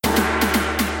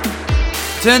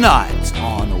Tonight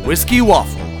on Whiskey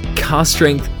Waffle. Cask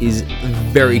strength is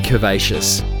very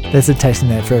curvaceous. There's a tasting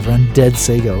note for everyone. Dead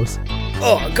seagulls.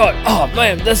 Oh, God. Oh,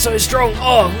 man, that's so strong.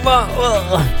 Oh,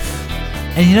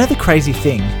 And you know the crazy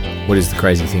thing? What is the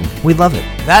crazy thing? We love it.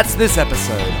 That's this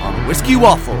episode on Whiskey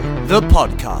Waffle, the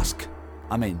podcast.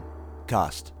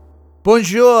 Cast.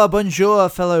 Bonjour, bonjour,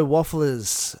 fellow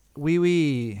wafflers.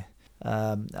 Oui.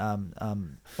 No,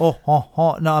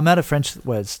 I'm out of French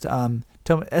words.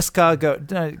 Tell me,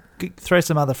 escargot. No, throw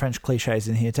some other French cliches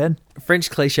in here, Ted. French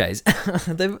cliches.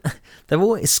 They've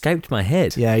all escaped my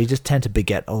head. Yeah, you just tend to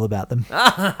beget all about them.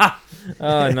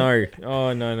 Oh, no.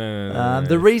 Oh, no.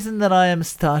 The reason that I am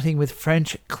starting with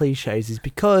French cliches is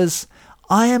because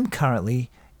I am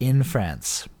currently in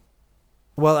France.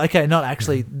 Well, okay, not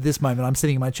actually this moment. I'm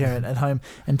sitting in my chair at home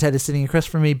and Ted is sitting across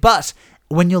from me. But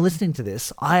when you're listening to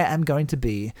this, I am going to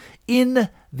be in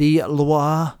the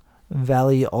Loire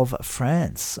Valley of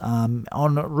France, en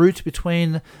route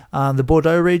between the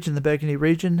Bordeaux region, the Burgundy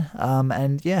region,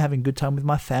 and having a good time with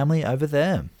my family over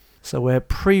there. So we're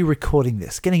pre-recording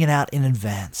this, getting it out in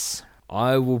advance.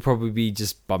 I will probably be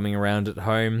just bumming around at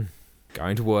home,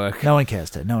 going to work. No one cares,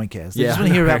 Ted. No one cares. They just want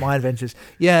to hear about my adventures.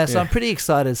 So I'm pretty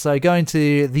excited. So going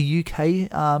to the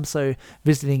UK, so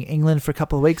visiting England for a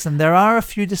couple of weeks, and there are a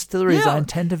few distilleries I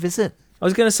intend to visit. I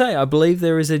was going to say, I believe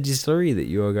there is a distillery that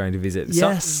you are going to visit.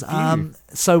 Yes.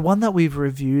 So one that we've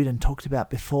reviewed and talked about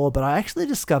before, but I actually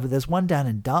discovered there's one down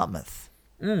in Dartmouth,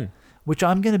 which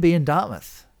I'm going to be in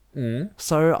Dartmouth.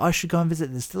 So I should go and visit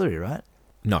the distillery, right?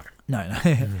 No.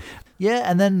 Yeah,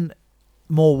 and then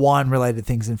more wine-related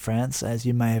things in France, as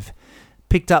you may have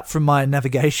picked up from my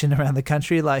navigation around the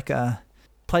country, like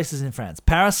places in France.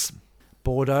 Paris,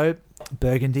 Bordeaux,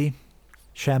 Burgundy,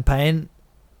 Champagne.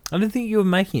 I don't think you were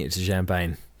making it to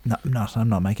Champagne. No, I'm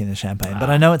not making it to Champagne, but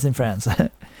I know it's in France.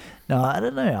 No, I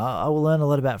don't know. I will learn a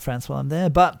lot about France while I'm there.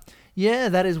 But yeah,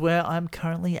 that is where I'm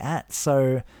currently at.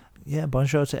 So yeah,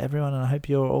 bonjour to everyone, and I hope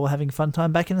you're all having a fun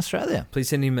time back in Australia. Please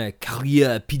send him a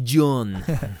carrier pigeon.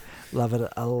 Love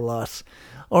it a lot.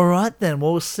 All right then.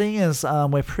 Well, seeing as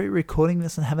we're pre-recording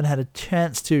this and haven't had a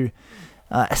chance to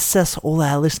assess all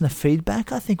our listener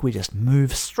feedback, I think we just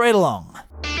move straight along.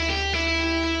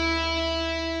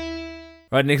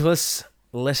 Right, Nicholas,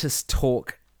 let us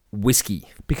talk whiskey.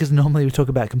 Because normally we talk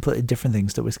about completely different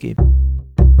things to whiskey.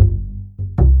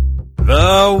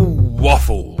 The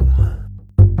Waffle.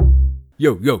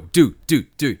 Yo,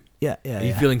 dude. Yeah. Are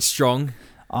you feeling strong?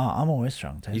 Oh, I'm always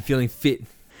strong, Ted. Are you feeling fit?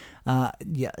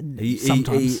 Yeah,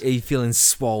 sometimes. Are you feeling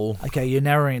swole? Okay, you're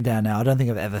narrowing it down now. I don't think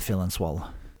I've ever feeling swole.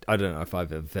 I don't know if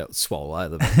I've ever felt swole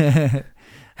either.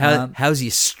 How's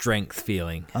your strength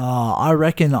feeling? Oh, I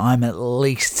reckon I'm at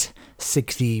least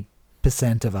 60%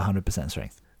 of 100%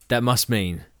 strength. That must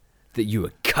mean that you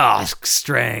are cask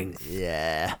strength.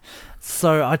 Yeah.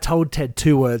 So I told Ted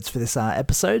 2 words for this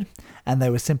episode, and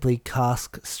they were simply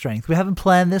cask strength. We haven't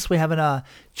planned this. We haven't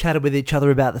chatted with each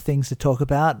other about the things to talk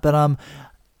about, but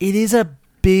it is a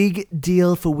big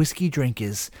deal for whiskey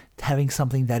drinkers having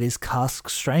something that is cask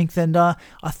strength, and I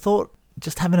thought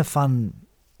just having a fun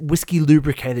whiskey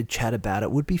lubricated chat about it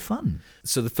would be fun.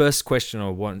 So the first question I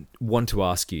want to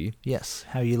ask you. Yes,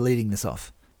 how are you leading this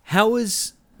off? How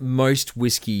is most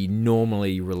whiskey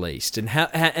normally released, and how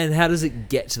does it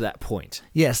get to that point?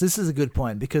 Yes, this is a good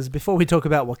point, because before we talk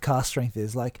about what cask strength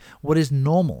is, like what is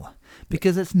normal?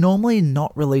 Because it's normally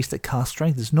not released at cask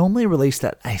strength. It's normally released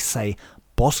at, say,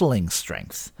 bottling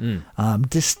strength,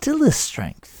 distiller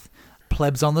strength,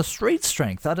 plebs on the street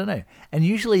strength, I don't know. And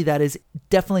usually that is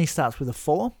definitely starts with a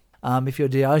 4. If you're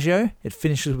Diageo, it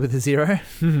finishes with a 0.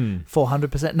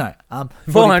 400%. No.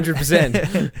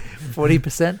 400%.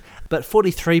 40%. But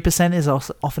 43% is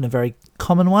also often a very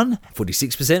common one.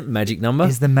 46%, magic number.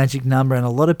 Is the magic number, and a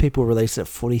lot of people release it at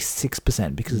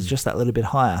 46% because it's just that little bit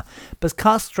higher. But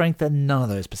cask strength are none of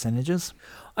those percentages.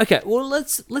 Okay, well,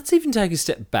 let's even take a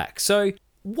step back. So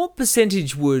what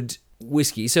percentage would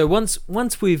whiskey... So once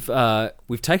we've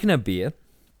taken a beer...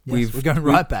 Yes, we're going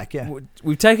right back, yeah.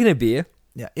 We've taken a beer...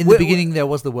 Yeah, in the beginning there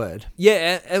was the word.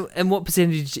 Yeah, and what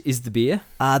percentage is the beer?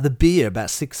 The beer, about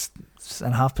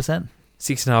 6.5%.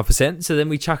 6.5%. So then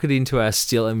we chuck it into our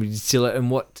still and we distill it.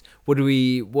 And what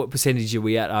percentage are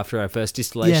we at after our first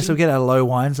distillation? Yeah, so we get our low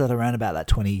wines at around about that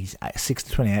 26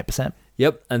 to 28%.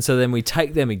 Yep. And so then we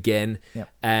take them again. Yep.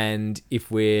 And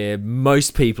if we're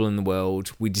most people in the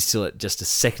world, we distill it just a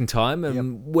second time.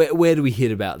 And where do we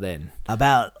hit about then?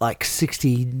 About like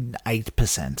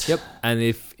 68%. Yep. And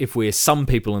if we're some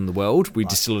people in the world, we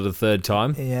distill it a third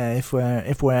time. Yeah, if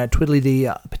we're twiddly-dee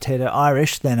potato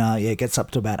Irish, then it gets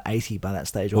up to about 80 by that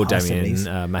stage. Or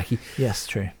Damien Mackey. Yes,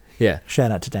 true. Yeah.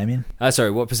 Shout out to Damien.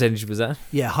 Sorry, what percentage was that?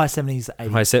 Yeah, high 70s,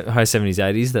 80s. High 70s,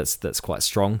 80s. That's quite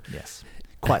strong. Yes.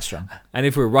 Quite strong. And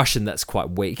if we're Russian, that's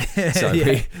quite weak. So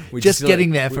Yeah. we Just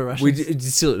getting there for We Russians.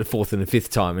 distill it the fourth and the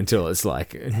fifth time until it's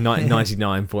like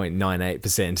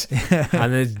 99.98%.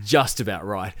 And then it's just about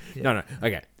right. No.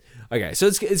 Okay, so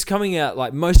it's coming out,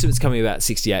 like, most of it's coming about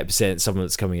 68%, some of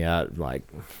it's coming out like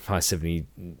high 70,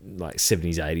 like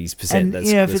 70s, 80s%. And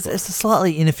if it's a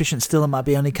slightly inefficient still, it might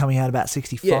be only coming out about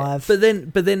 65. Yeah, but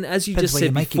then as you Depends just where you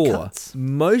said make your before, cuts.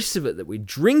 most of it that we're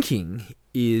drinking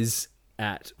is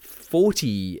at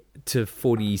 40 to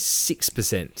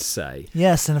 46%, say.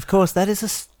 Yes, and of course that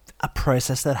is a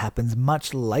process that happens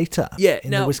much later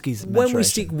in the whiskey's maturation. When we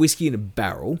stick whiskey in a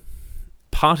barrel,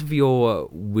 part of your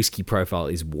whiskey profile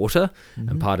is water,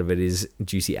 and part of it is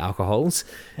juicy alcohols.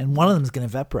 And one of them is going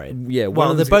to evaporate. Yeah,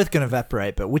 well, they're both going to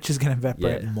evaporate, but which is going to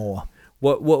evaporate more?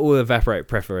 What will evaporate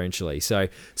preferentially? So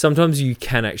sometimes you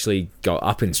can actually go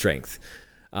up in strength.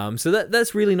 So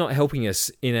that's really not helping us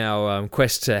in our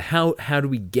quest to how do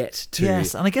we get to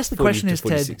yes, and I guess the question is,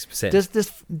 Ted,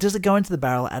 46%. does it go into the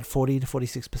barrel at 40 to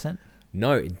 46%?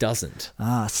 No, it doesn't.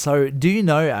 So do you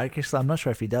know? Actually, I'm not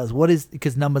sure if he does. What is,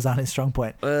 because numbers aren't his strong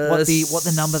point. What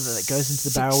the number that goes into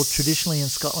the barrel traditionally in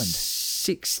Scotland?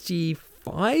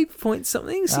 65 point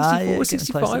something, 64,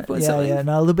 65 point something. Yeah,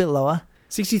 no, a little bit lower.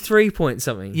 63 point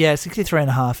something. Yeah,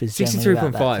 63.5 is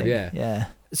 63.5. Yeah.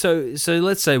 So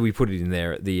let's say we put it in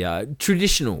there at the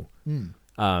traditional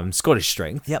Scottish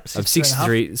strength of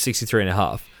 63 and a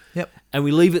half. Yep. And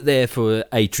we leave it there for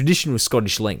a traditional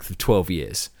Scottish length of 12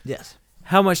 years. Yes.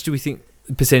 How much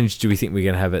percentage do we think we're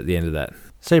going to have at the end of that?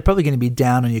 So you're probably going to be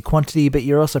down on your quantity, but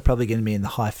you're also probably going to be in the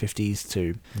high 50s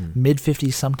to mid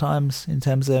 50s sometimes in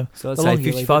terms of... So let's say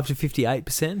 55 to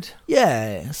 58%?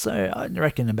 Yeah, so I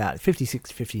reckon about 56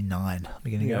 to 59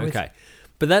 we're going to go with. Okay.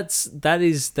 But that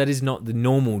is not the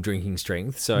normal drinking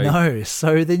strength. So no,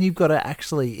 so then you've got to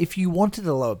actually, if you wanted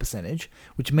a lower percentage,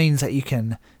 which means that you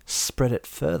can spread it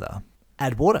further,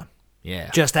 add water.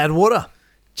 Yeah. Just add water.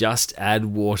 Just add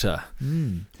water.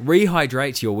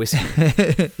 Rehydrate your whiskey.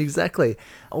 Exactly.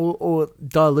 Or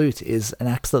dilute is an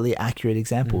absolutely accurate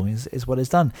example, is what is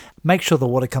done. Make sure the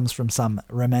water comes from some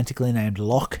romantically named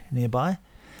loch nearby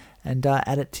and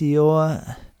add it to your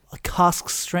cask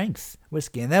strength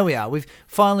whiskey. And there we are. We've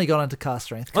finally got onto cask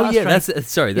strength. That's the what we're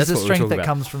strength talking that about.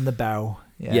 comes from the barrel.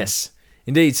 Yeah. Yes.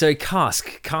 Indeed. So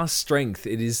cask strength,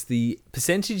 it is the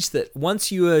percentage that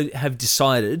once you have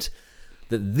decided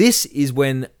that this is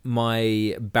when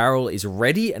my barrel is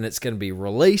ready and it's going to be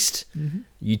released,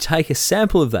 you take a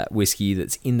sample of that whiskey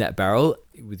that's in that barrel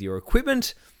with your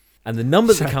equipment, and the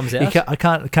number that comes out... I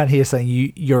can't hear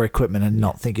saying your equipment and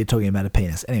not think you're talking about a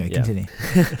penis. Anyway, continue.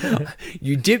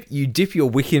 You dip your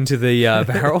wick into the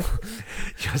barrel.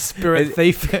 Your spirit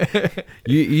thief.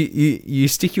 You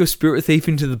stick your spirit thief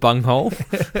into the bunghole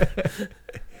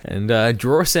and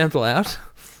draw a sample out.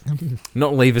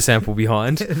 Not leave a sample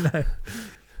behind.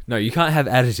 No, you can't have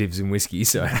additives in whiskey,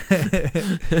 so...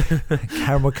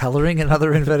 Caramel colouring and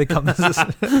other inverted commas.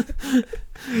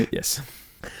 Yes.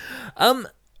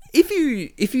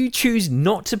 If you choose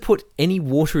not to put any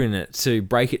water in it to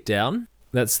break it down,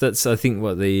 that's I think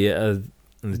what the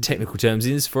technical terms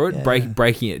is for it,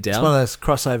 breaking it down. It's one of those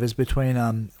crossovers between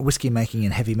whiskey making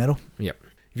and heavy metal. Yep.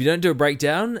 If you don't do a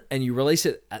breakdown and you release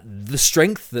it at the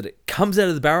strength that it comes out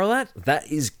of the barrel at,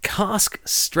 that is cask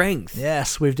strength.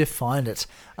 Yes, we've defined it.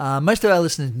 Most of our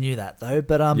listeners knew that, though,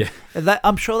 but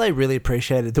I'm sure they really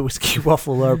appreciated the Whiskey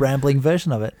Waffle rambling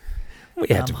version of it. We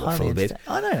had to waffle a bit.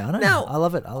 I know. Now, I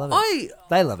love it.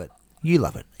 They love it. You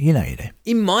love it. You know you do.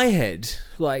 In my head,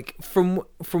 like from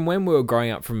when we were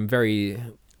growing up, from very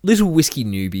little whiskey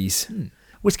newbies,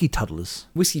 whiskey toddlers,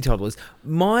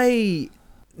 my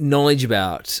knowledge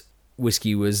about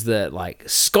whiskey was that, like,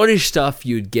 Scottish stuff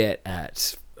you'd get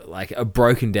at like a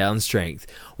broken down strength,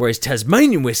 whereas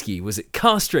Tasmanian whiskey was at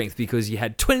cask strength because you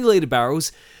had 20-litre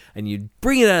barrels and you'd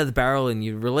bring it out of the barrel and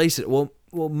you'd release it. Well,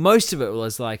 most of it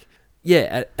was like,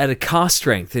 at a cask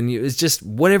strength, and it was just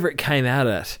whatever it came out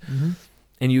at.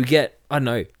 And you get, I don't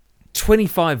know,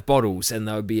 25 bottles and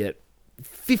they would be at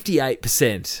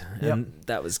 58%, and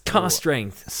that was cask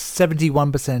strength.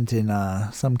 71%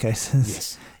 in some cases.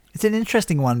 Yes. It's an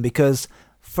interesting one because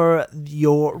for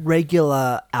your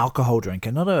regular alcohol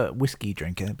drinker, not a whiskey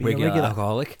drinker, but regular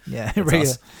alcoholic. Yeah,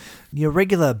 us. Your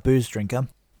regular booze drinker,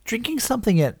 drinking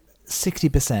something at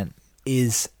 60%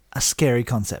 is a scary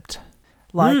concept.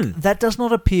 Like, that does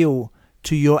not appeal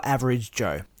to your average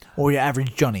Joe or your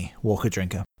average Johnny Walker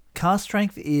drinker. Cask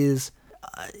strength is,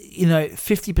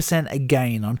 50%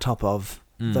 again on top of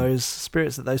those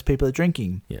spirits that those people are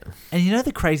drinking. Yeah. And you know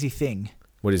the crazy thing?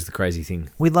 What is the crazy thing?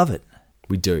 We love it.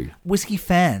 We do. Whiskey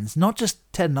fans, not just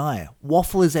Ted and I,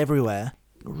 wafflers everywhere,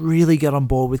 really get on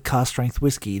board with cask strength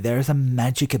whiskey. There is a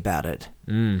magic about it.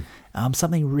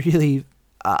 Something really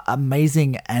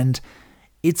amazing, and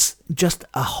it's just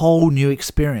a whole new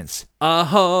experience. A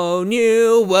whole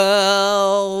new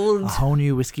world. A whole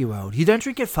new whiskey world. You don't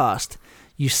drink it fast,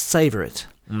 you savor it.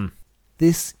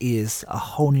 This is a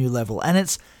whole new level, and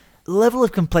it's a level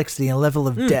of complexity and a level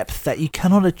of depth that you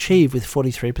cannot achieve with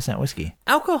 43% whiskey.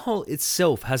 Alcohol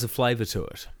itself has a flavour to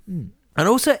it. And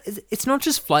also, it's not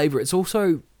just flavour, it's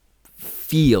also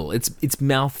feel. It's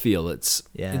mouthfeel.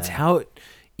 It's how it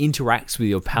interacts with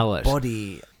your palate.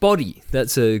 Body,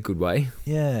 that's a good way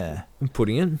of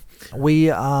putting it. We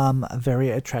are very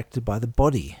attracted by the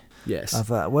body. Yes.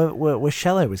 We're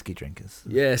shallow whiskey drinkers.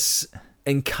 Yes.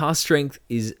 And cask strength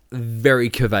is very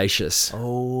curvaceous.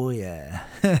 Oh, yeah.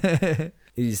 It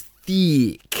is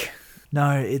thick.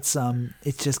 No, it's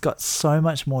just got so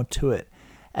much more to it.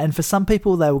 And for some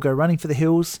people, they will go running for the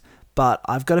hills, but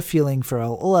I've got a feeling for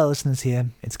all our listeners here,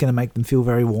 it's going to make them feel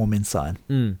very warm inside.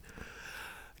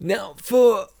 Now,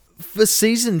 for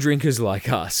seasoned drinkers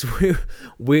like us,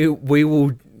 we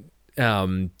will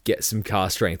get some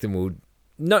cask strength, and we'll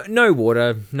no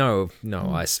water, no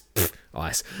ice.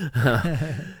 Ice.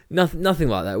 Nothing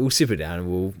like that. We'll sip it down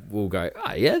and we'll go,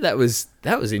 oh yeah, that was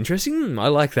interesting. I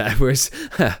like that. Whereas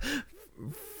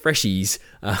freshies,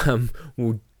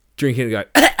 we'll drink it and go,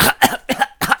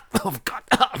 oh god,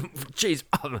 jeez.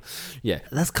 Yeah.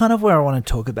 That's kind of where I want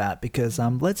to talk about, because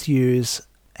let's use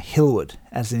Hillwood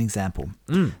as an example.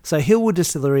 So Hillwood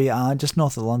Distillery are just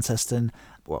north of Launceston.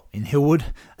 Well, in Hillwood,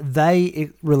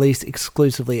 they release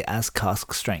exclusively as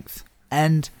cask strength.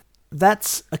 And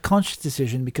that's a conscious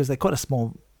decision because they're quite a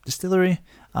small distillery.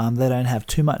 They don't have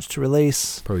too much to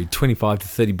release. Probably 25 to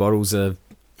 30 bottles of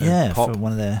pop. For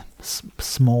one of their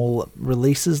small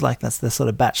releases, like that's their sort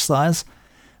of batch size.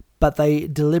 But they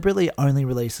deliberately only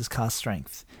release as cask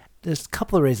strength. There's a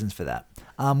couple of reasons for that.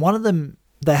 One of them,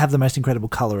 they have the most incredible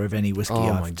color of any whiskey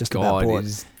I've just about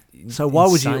bought. So why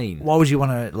would you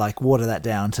want to like water that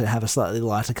down to have a slightly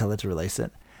lighter color to release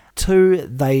it? 2,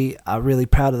 they are really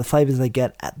proud of the flavors they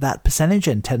get at that percentage,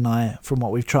 and Ted and I, from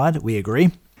what we've tried, we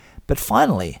agree. But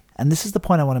finally, and this is the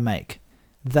point I want to make,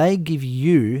 they give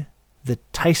you, the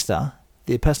taster,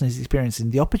 the person who's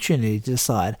experiencing, the opportunity to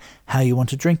decide how you want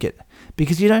to drink it.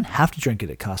 Because you don't have to drink it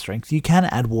at cask strength. You can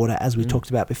add water, as we talked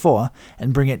about before,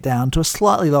 and bring it down to a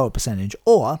slightly lower percentage.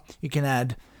 Or you can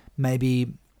add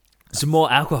maybe some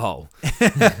more alcohol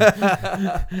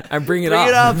and bring it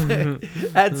up.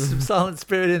 Add some Silent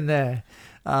Spirit in there.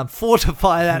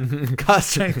 Fortify that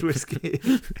cask strength whiskey.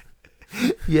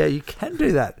 Yeah, you can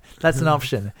do that. That's an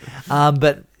option.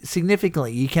 But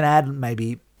significantly, you can add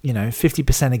maybe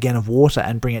 50% again of water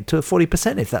and bring it to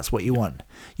 40% if that's what you want.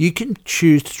 You can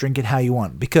choose to drink it how you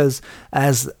want, because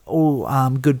as all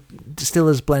good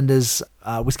distillers, blenders,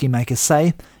 whiskey makers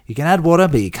say, you can add water,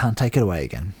 but you can't take it away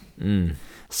again.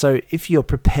 So if you're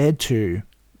prepared to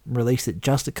release it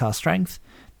just at cask strength,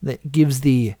 that gives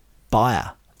the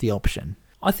buyer the option.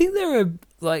 I think there are,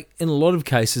 like, in a lot of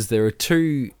cases, there are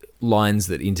two lines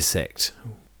that intersect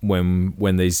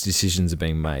when these decisions are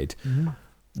being made.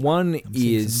 One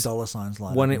is dollar signs.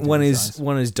 One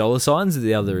is dollar signs, and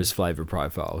the other is flavor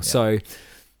profile. Yep. So,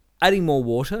 adding more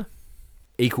water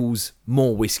equals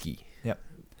more whiskey. Yep.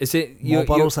 More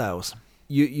bottle sales.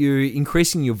 You're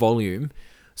increasing your volume.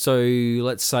 So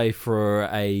let's say for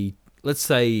a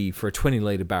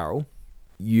 20-litre barrel,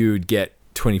 you'd get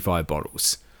 25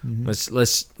 bottles. Let's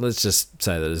just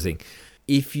say that as a thing.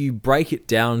 If you break it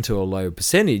down to a low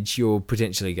percentage, you're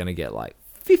potentially going to get like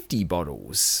 50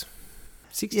 bottles.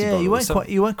 60 bottles. Yeah,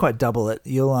 you won't quite double it.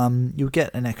 You'll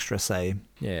get an extra, say,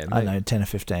 I don't know, 10 or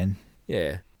 15.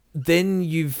 Yeah. Then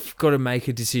you've got to make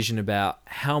a decision about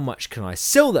how much can I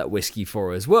sell that whiskey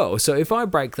for as well. So if I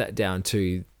break that down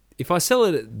to, if I sell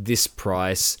it at this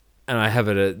price and I have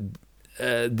it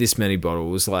at this many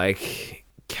bottles, like,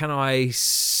 can I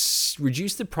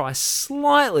reduce the price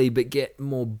slightly but get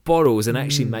more bottles and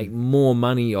actually make more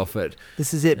money off it?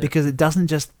 This is it, because it doesn't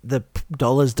just, the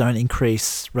dollars don't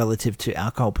increase relative to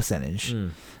alcohol percentage.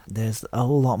 There's a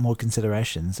whole lot more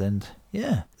considerations, and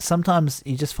sometimes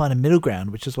you just find a middle ground,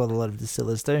 which is what a lot of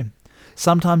distillers do.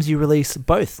 Sometimes you release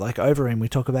both, like Overeem, we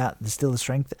talk about distiller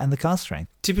strength and the cask strength.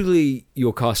 Typically,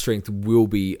 your cask strength will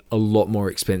be a lot more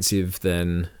expensive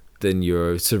than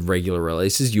your sort of regular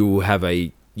releases. You will have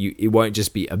it won't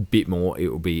just be a bit more, it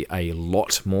will be a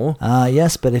lot more.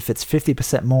 Yes, but if it's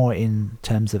 50% more in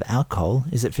terms of alcohol,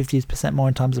 is it 50% more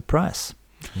in terms of price?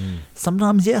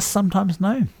 Sometimes yes, sometimes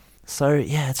no. So,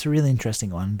 yeah, it's a really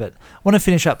interesting one. But I want to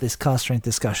finish up this cask strength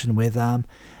discussion with a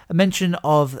mention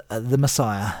of the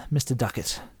Messiah, Mr.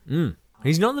 Duckett.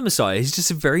 He's not the Messiah. He's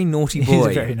just a very naughty boy. He's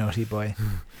a very naughty boy.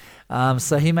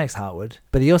 So he makes Heartwood,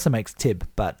 but he also makes Tib.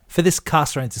 But for this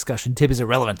cask strength discussion, Tib is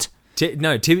irrelevant.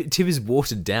 Tib is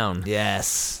watered down.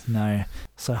 Yes, no.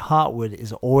 So Heartwood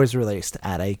is always released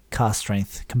at a cask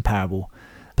strength comparable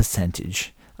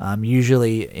percentage.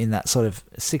 Usually in that sort of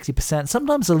 60%,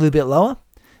 sometimes a little bit lower,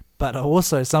 but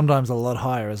also sometimes a lot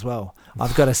higher as well.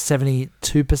 I've got a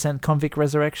 72% convict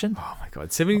resurrection. Oh my god,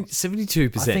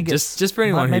 72%. I think just for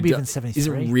anyone maybe who even 73.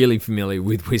 isn't really familiar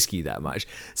with whiskey that much,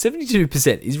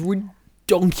 72% is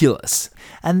ridiculous.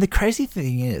 And the crazy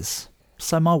thing is,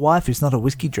 so my wife, who's not a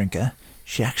whiskey drinker,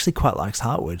 she actually quite likes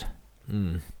Heartwood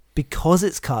because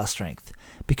it's cask strength.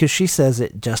 Because she says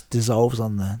it just dissolves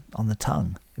on the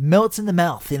tongue, it melts in the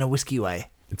mouth in a whiskey way.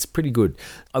 It's pretty good.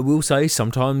 I will say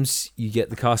sometimes you get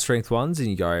the cask strength ones and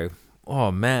you go,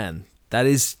 oh man, that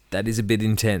is a bit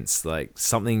intense. Like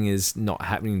something is not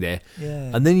happening there.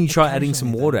 Yeah, and then you try adding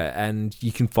some water and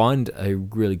you can find a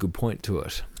really good point to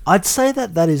it. I'd say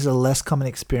that is a less common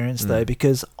experience though,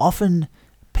 because often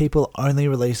people only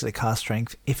release it at cask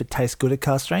strength if it tastes good at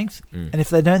cask strength. And if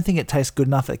they don't think it tastes good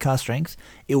enough at cask strength,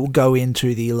 it will go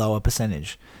into the lower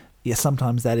percentage. Yeah,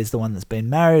 sometimes that is the one that's been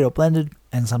married or blended,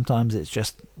 and sometimes it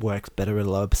just works better at a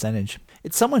lower percentage.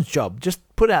 It's someone's job. Just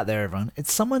put it out there, everyone.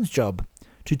 It's someone's job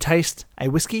to taste a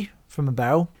whiskey from a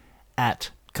barrel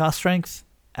at cask strength,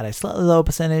 at a slightly lower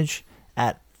percentage,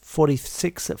 at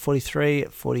 46, at 43,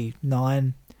 at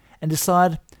 49, and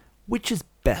decide which is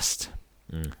best.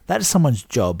 That is someone's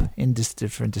job in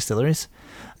different distilleries.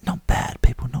 Not bad,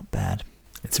 people, not bad.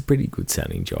 It's a pretty good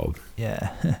sounding job.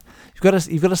 Yeah. You've got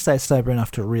to stay sober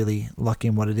enough to really lock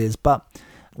in what it is. But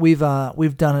we've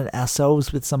done it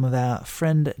ourselves with some of our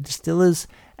friend distillers,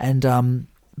 and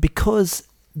because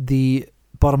the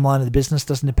bottom line of the business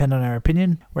doesn't depend on our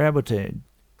opinion, we're able to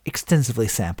extensively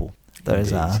sample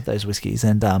those whiskies,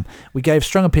 and we gave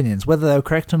strong opinions. Whether they were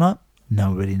correct or not,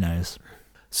 nobody knows.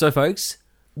 So, folks,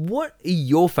 what are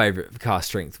your favourite cask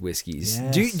strength whiskies?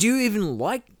 Yes. Do you even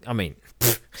like? I mean,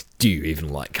 do you even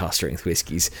like cask strength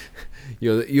whiskies?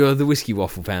 You're the Whiskey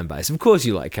Waffle fan base. Of course,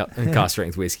 you like cask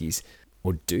strength whiskies,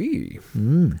 or do you?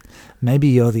 Maybe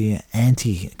you're the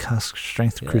anti cask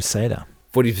strength crusader.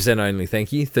 40% only,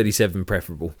 thank you. 37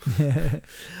 preferable.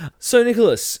 So,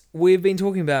 Nicholas, we've been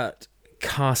talking about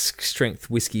cask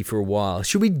strength whiskey for a while.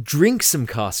 Should we drink some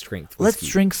cask strength whiskey?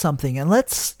 Let's drink something, and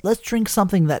let's drink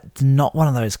something that's not one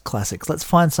of those classics. Let's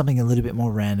find something a little bit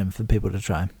more random for people to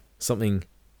try. Something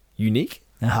unique?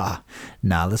 Nah,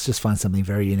 let's just find something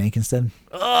very unique instead.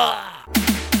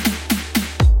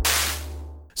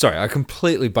 Sorry, I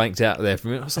completely blanked out there for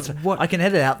a minute. I was like, what? I can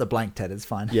edit out the blank, Ted. It's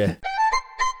fine. Yeah.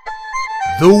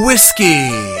 The whiskey.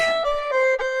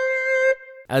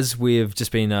 As we've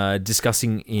just been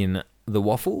discussing in the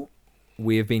waffle,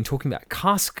 we have been talking about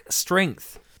cask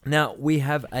strength. Now we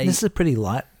have This is a pretty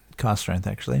light cask strength,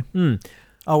 actually.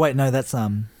 Oh wait, no, that's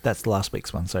last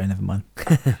week's one. Sorry, never mind.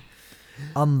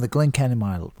 On the Glencairn in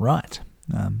my right.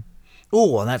 And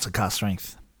that's a cask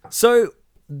strength. So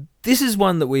this is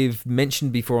one that we've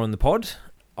mentioned before on the pod.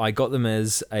 I got them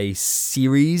as a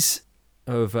series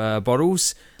of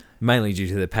bottles, mainly due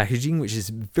to the packaging, which is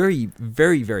very,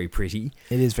 very, very pretty.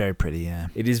 It is very pretty, yeah.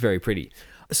 It is very pretty.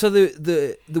 So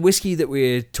the whiskey that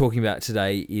we're talking about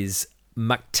today is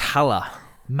Mactala.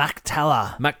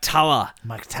 Morrison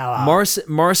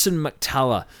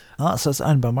Mactala. Oh, so it's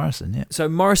owned by Morrison, yeah. So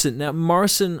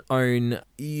Morrison own,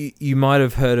 you might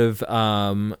have heard of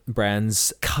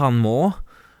brands Carnage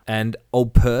and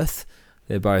Old Perth.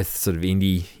 They're both sort of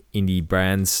indie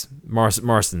brands.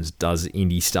 Morrison's does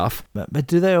indie stuff. But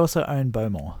do they also own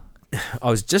Bowmore? I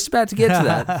was just about to get to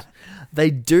that. They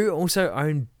do also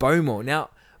own Bowmore. Now,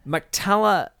 the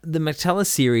Mactala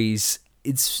series,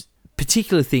 its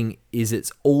particular thing is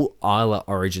it's all Islay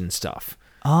origin stuff.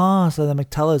 So the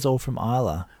Mactala is all from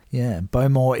Islay. Yeah,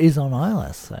 Bowmore is on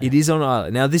Islay. So. It is on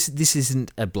Islay. Now, this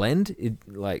isn't a blend.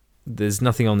 There's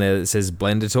nothing on there that says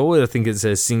blend at all. I think it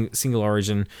says single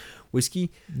origin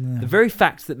whiskey. No. The very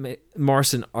fact that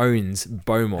Morrison owns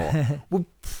Bowmore would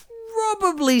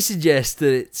probably suggest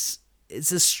that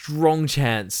it's a strong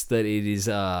chance that it is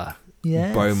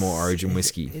Bowmore origin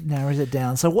whiskey. It narrows it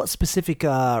down. So what specific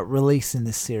release in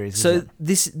this series is it?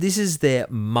 This is their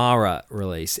Mara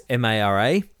release,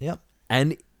 M-A-R-A. Yep.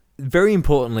 And very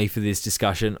importantly for this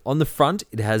discussion, on the front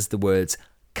it has the words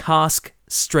cask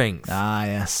strength.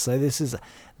 Yes. So this is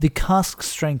the cask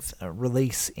strength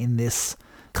release in this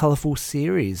colourful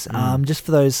series. Just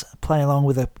for those playing along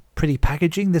with a pretty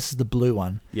packaging. This is the blue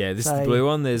one. Yeah, this is the blue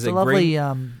one. There's a lovely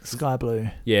sky blue.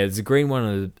 Yeah, there's a green one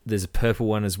and there's a purple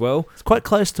one as well. It's quite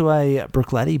close to a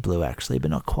Brookladdy blue, actually,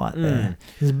 but not quite there.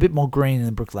 There's a bit more green in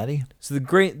the Brookladdy. So the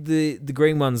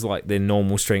green one's like their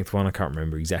normal strength one. I can't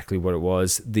remember exactly what it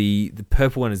was. The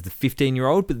purple one is the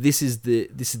 15-year-old, but this is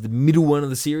the middle one of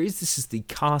the series. This is the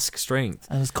cask strength.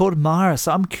 And it's called Mara.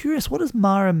 So I'm curious, what does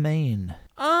Mara mean?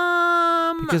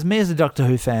 Because me as a Doctor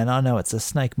Who fan, I know it's a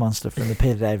snake monster from the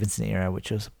Peter Davison era,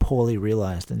 which was poorly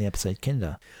realised in the episode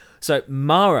Kinder. So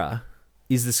Mara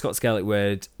is the Scots Gaelic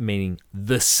word meaning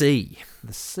the sea.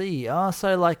 The sea. Oh,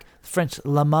 so like French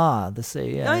La Mar, the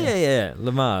sea. Yeah. Oh, yeah.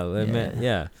 La Mar.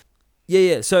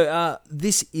 Yeah. So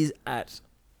this is at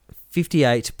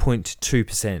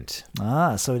 58.2%.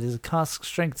 Ah, so it is a cask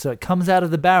strength. So it comes out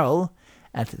of the barrel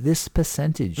at this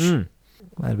percentage.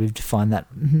 Glad we've defined that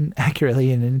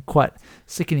accurately and in quite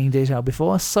sickening detail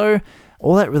before. So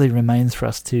all that really remains for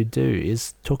us to do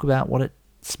is talk about what it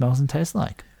smells and tastes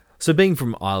like. So being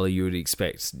from Islay, you would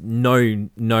expect no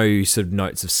sort of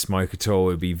notes of smoke at all.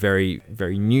 It would be very,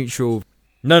 very neutral.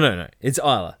 No. It's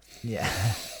Islay. Yeah.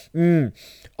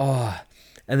 Oh,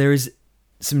 and there is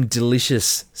some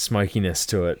delicious smokiness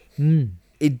to it.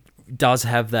 It does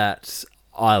have that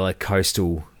Islay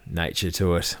coastal nature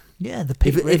to it. Yeah, the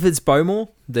peat if it's Bowmore,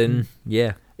 then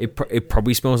yeah, it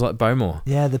probably smells like Bowmore.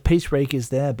 Yeah, the peat reek is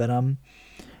there, but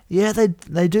yeah,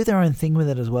 they do their own thing with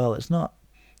it as well. It's not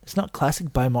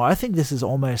classic Bowmore. I think this is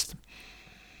almost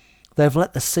they've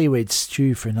let the seaweed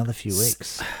stew for another few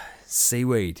weeks.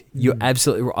 Seaweed, you're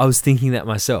absolutely right. I was thinking that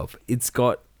myself. It's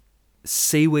got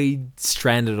seaweed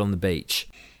stranded on the beach.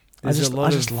 I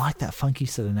just like that funky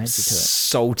sort of nature to it.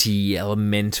 Salty,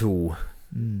 elemental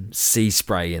sea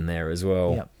spray in there as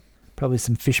well. Yep. Probably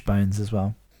some fish bones as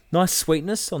well. Nice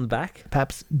sweetness on the back.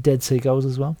 Perhaps dead seagulls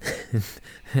as well.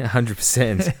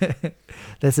 100%.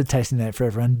 That's a tasting note for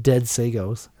everyone. Dead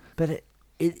seagulls. But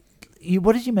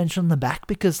what did you mention on the back?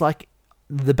 Because like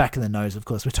the back of the nose, of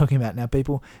course, we're talking about now,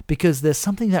 people. Because there's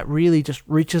something that really just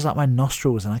reaches up my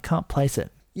nostrils and I can't place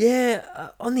it. Yeah,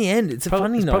 on the end, it's a funny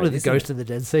note. It's probably the ghost of the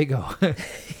dead seagull.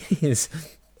 It is.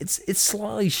 It's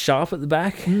slightly sharp at the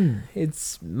back.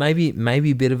 It's maybe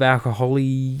a bit of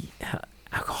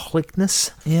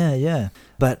alcoholicness. Yeah.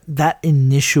 But that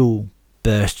initial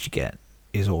burst you get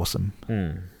is awesome.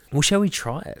 Well, shall we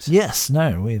try it? Yes.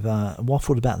 No, we've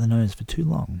waffled about the nose for too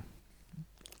long.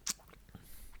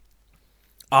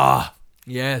 Ah,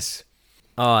 yes.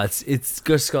 Oh, it's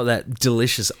just got that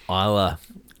delicious Islay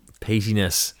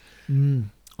peatiness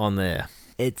on there.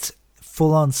 It's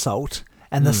full on salt.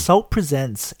 And the salt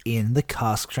presents in the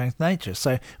cask strength nature.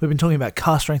 So we've been talking about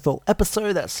cask strength all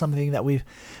episode. That's something that we've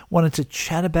wanted to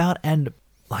chat about. And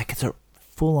like it's a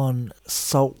full-on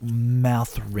salt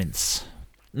mouth rinse.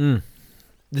 The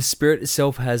spirit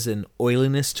itself has an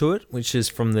oiliness to it, which is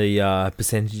from the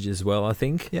percentage as well, I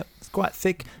think. Yep, it's quite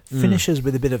thick. Finishes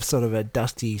with a bit of sort of a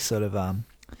dusty sort of,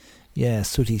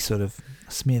 sooty sort of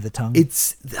smear the tongue.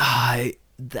 It's...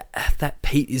 that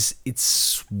peat it's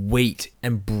sweet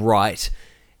and bright.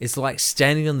 It's like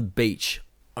standing on the beach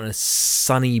on a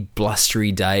sunny,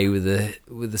 blustery day with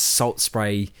the salt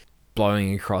spray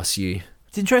blowing across you.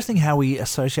 It's interesting how we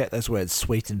associate those words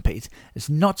sweet and peat. It's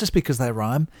not just because they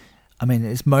rhyme. I mean,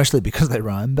 it's mostly because they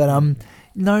rhyme, but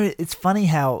no, it's funny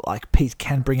how like peat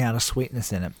can bring out a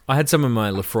sweetness in it. I had some of my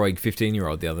Lefroy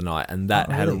 15-year-old the other night, and that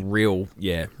had a real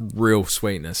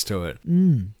sweetness to it.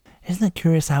 Isn't it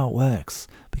curious how it works?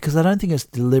 Because I don't think it's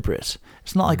deliberate.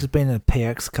 It's not like it's been in a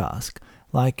PX cask.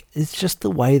 Like, it's just the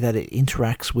way that it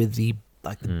interacts with the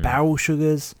barrel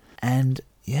sugars and,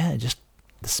 just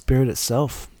the spirit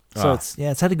itself. So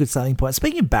it's had a good starting point.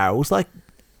 Speaking of barrels, like,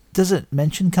 does it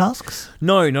mention casks?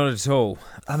 No, not at all.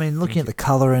 I mean, looking at the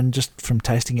colour and just from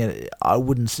tasting it, I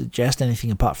wouldn't suggest anything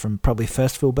apart from probably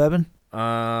first fill bourbon.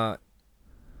 Nope.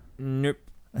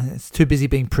 It's too busy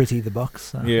being pretty, the box.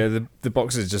 So. Yeah, the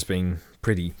box is just being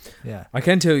pretty. Yeah. I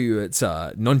can tell you it's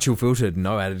non-chill filtered,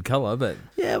 no added colour, but...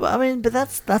 Yeah, but I mean,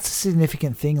 that's a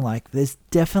significant thing. Like, there's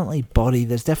definitely body,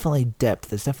 there's definitely depth,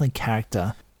 there's definitely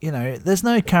character. You know, there's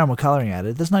no caramel colouring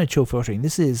added, there's no chill filtering.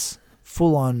 This is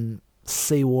full-on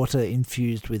seawater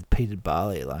infused with peated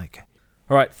barley, like...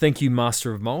 All right, thank you,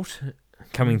 Master of Malt,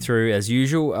 coming through as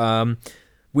usual.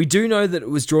 We do know that it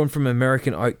was drawn from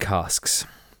American oak casks.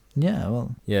 Yeah,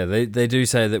 well... Yeah, they do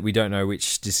say that we don't know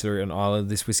which distillery on Ireland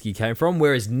this whiskey came from,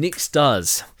 whereas Nick's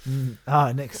does.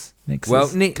 Nick's.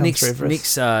 Well,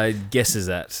 Nick's guesses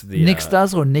at the... Nick's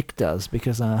does or Nick does?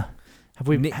 Because are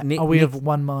we of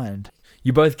one mind?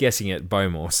 You're both guessing at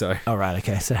Bowmore, so... Oh, right,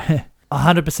 okay. So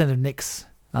 100% of Nick's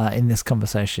in this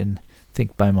conversation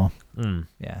think Bowmore.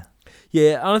 Yeah.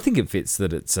 Yeah, I think it fits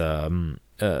that it's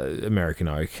American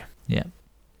oak. Yeah.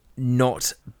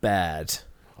 Not bad,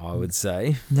 I would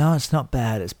say. No, it's not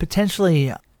bad. It's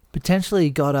potentially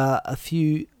got a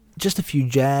few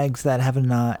jags that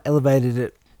haven't elevated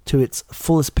it to its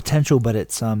fullest potential, but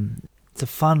it's a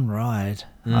fun ride.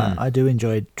 I do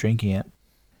enjoy drinking it.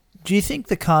 Do you think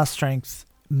the cask strength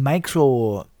makes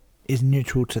or is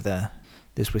neutral to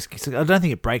this whiskey? So I don't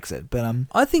think it breaks it, but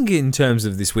I think in terms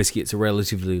of this whiskey, it's a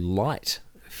relatively light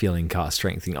feeling cask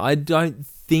strength thing. I don't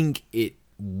think it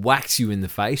whacks you in the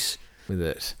face with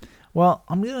it. Well,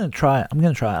 I'm gonna try it. I'm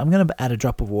gonna add a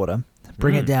drop of water,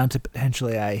 bring it down to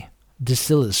potentially a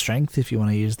distiller's strength, if you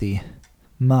want to use the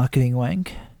marketing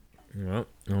wank. Well,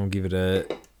 I'll give it a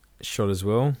shot as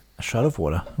well. A shot of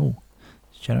water. Ooh,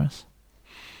 it's generous.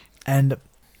 And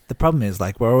the problem is,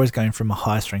 like, we're always going from a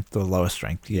high strength to a lower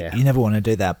strength. You never want to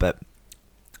do that, but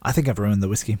I think I've ruined the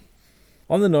whiskey.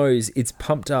 On the nose, it's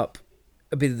pumped up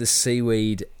a bit of the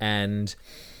seaweed and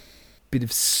a bit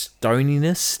of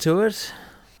stoniness to it.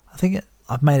 I think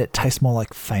I've made it taste more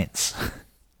like faints.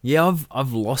 Yeah,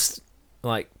 I've lost,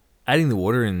 like, adding the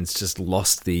water in, it's just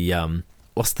lost the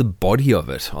body of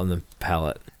it on the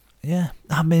palate. Yeah,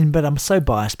 I mean, but I'm so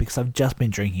biased because I've just been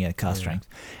drinking at cask strength.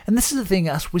 And this is the thing,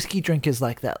 us whiskey drinkers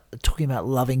like that, talking about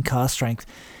loving cask strength,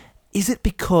 is it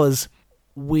because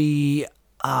we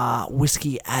are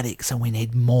whiskey addicts and we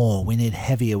need more, we need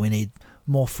heavier, we need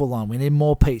more full on, we need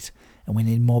more peat, and we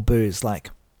need more booze?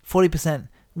 Like, 40%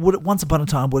 once upon a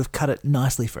time would have cut it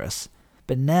nicely for us.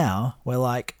 But now, we're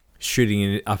like... shooting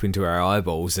it up into our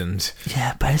eyeballs and...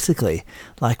 Yeah, basically.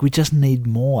 Like, we just need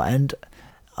more. And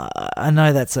I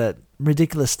know that's a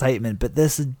ridiculous statement, but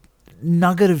there's a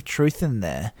nugget of truth in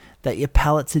there that your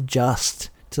palates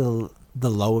adjust to the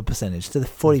lower percentage, to the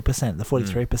 40%, the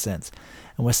 43%.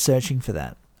 And we're searching for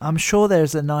that. I'm sure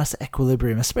there's a nice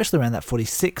equilibrium, especially around that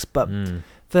 46, but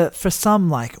for some,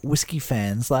 like, whiskey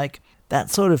fans, like,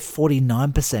 that sort of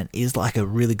 49% is like a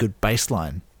really good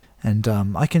baseline. And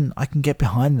I can get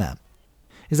behind that.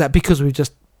 Is that because we've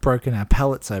just broken our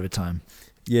palates over time?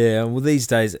 Yeah, well, these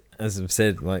days, as I've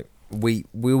said, like,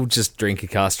 we'll just drink a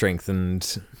cask strength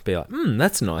and be like,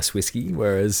 that's a nice whiskey.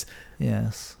 Whereas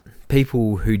yes,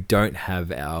 people who don't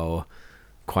have our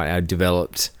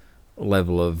developed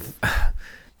level of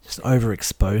just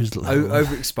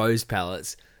overexposed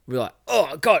palates, we're like,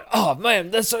 oh god, oh man,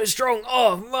 that's so strong.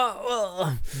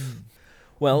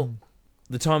 Well,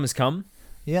 the time has come.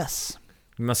 Yes,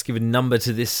 we must give a number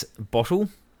to this bottle.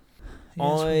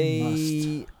 Yes, we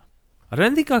must. I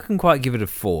don't think I can quite give it a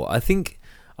 4. I think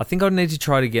I'd need to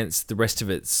try it against the rest of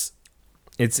its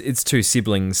two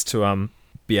siblings to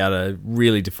be able to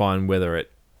really define whether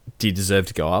it did deserve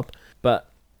to go up.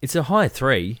 But it's a high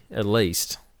 3 at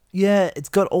least. Yeah, it's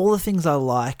got all the things I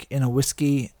like in a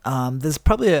whiskey. There's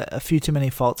probably a few too many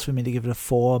faults for me to give it a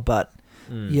 4, but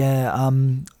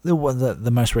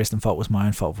the most recent fault was my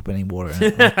own fault for putting water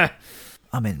in it.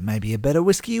 I mean, maybe a better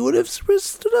whiskey would have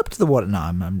stood up to the water. No,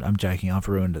 I'm joking. I've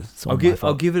ruined it. I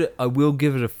will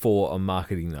give it a 4 on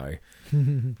marketing though.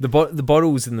 The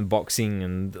bottles and the boxing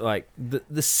and like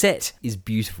the set is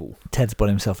beautiful. Ted's bought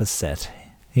himself a set.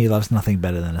 He loves nothing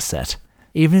better than a set.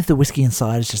 Even if the whiskey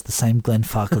inside is just the same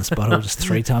Glenfarclas bottle, just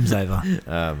 3 times over.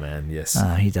 Oh man, yes.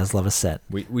 He does love a set.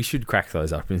 We should crack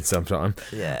those up in some time.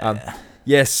 Yeah.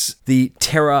 Yes, the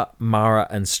Terra, Mara,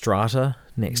 and Strata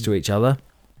next to each other.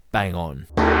 Bang on.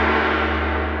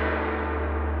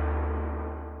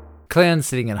 Cleon's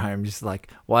sitting at home just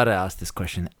like, why'd I ask this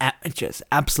question? Amateurs.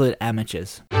 Absolute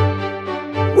amateurs.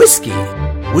 Whiskey.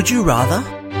 Would you rather?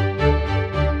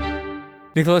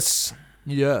 Nicholas.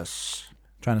 Yes.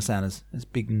 Trying to sound as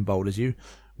big and bold as you.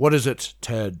 What is it,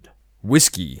 Ted?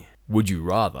 Whiskey. Would you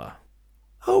rather?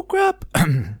 Oh, crap.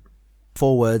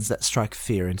 4 words that strike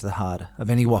fear into the heart of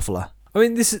any waffler. I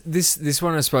mean, this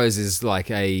one, I suppose, is like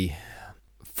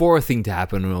for a thing to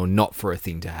happen or not for a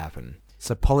thing to happen.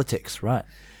 So politics, right?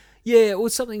 Yeah, well,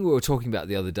 it's something we were talking about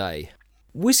the other day.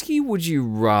 Whiskey, would you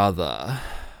rather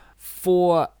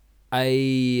for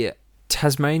a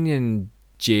Tasmanian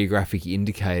geographic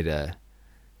indicator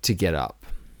to get up?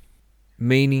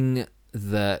 Meaning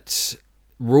that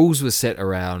rules were set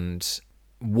around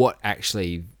what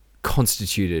actually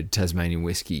constituted Tasmanian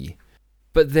whiskey,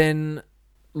 but then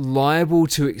liable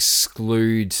to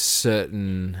exclude a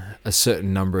certain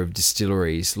number of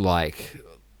distilleries, like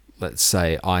let's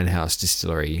say Ironhouse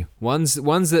Distillery, ones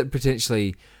that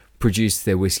potentially produce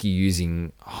their whiskey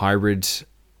using hybrid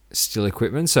still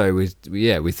equipment. So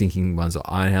we're thinking ones like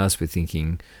Ironhouse, we're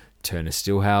thinking Turner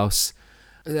Stillhouse,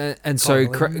 and so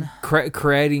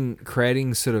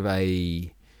creating sort of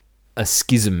a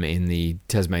schism in the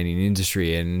Tasmanian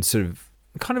industry and sort of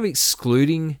kind of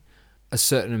excluding a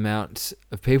certain amount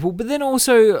of people, but then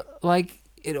also like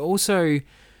it also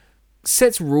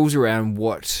sets rules around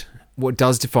what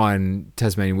does define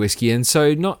Tasmanian whiskey, and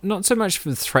so not so much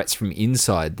for threats from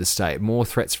inside the state, more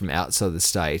threats from outside the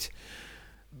state,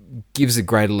 gives a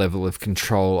greater level of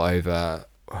control over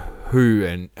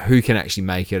who can actually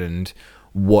make it and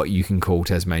what you can call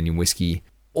Tasmanian whiskey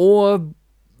or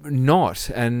not,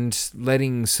 and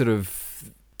letting sort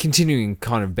of continuing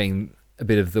kind of being a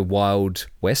bit of the Wild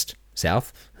West,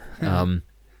 South,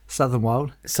 Southern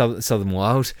Wild, Southern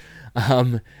Wild,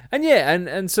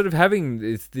 and sort of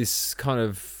having this kind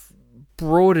of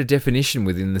broader definition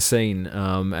within the scene,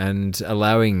 and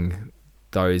allowing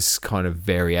those kind of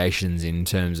variations in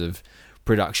terms of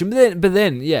production. But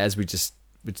then, as we just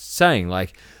were saying,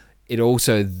 like, it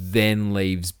also then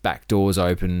leaves back doors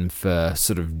open for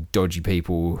sort of dodgy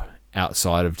people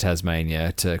outside of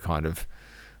Tasmania to kind of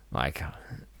like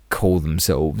call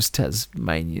themselves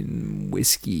Tasmanian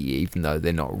whiskey, even though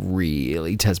they're not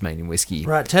really Tasmanian whiskey.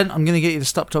 Right, Ted, I'm going to get you to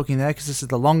stop talking there because this is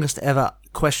the longest ever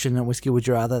question on Whiskey Would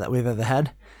You Rather that we've ever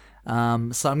had. So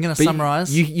I'm going to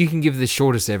summarise. You can give the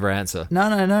shortest ever answer.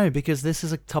 No, because this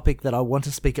is a topic that I want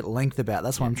to speak at length about.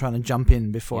 That's why I'm trying to jump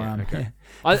in before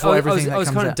I was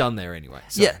kind of done there anyway.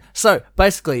 So. Yeah, so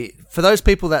basically, for those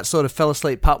people that sort of fell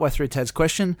asleep partway through Ted's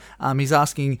question, he's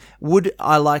asking, would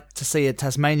I like to see a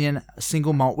Tasmanian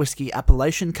single malt whiskey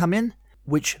appellation come in,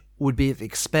 which would be at the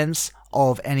expense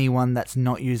of anyone that's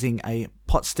not using a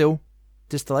pot still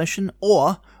distillation,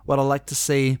 or would I like to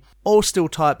see all still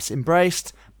types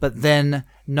embraced, but then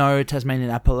no Tasmanian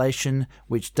appellation,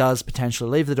 which does potentially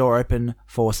leave the door open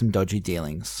for some dodgy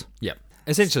dealings. Yep,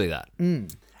 essentially that. Good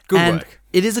and work.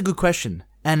 It is a good question,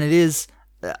 and it is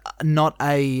not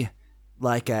a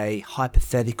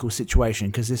hypothetical situation,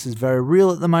 because this is very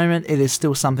real at the moment. It is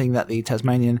still something that the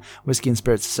Tasmanian Whisky and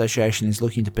Spirits Association is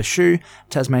looking to pursue,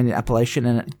 Tasmanian appellation,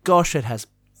 and it has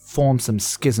formed some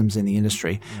schisms in the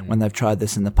industry when they've tried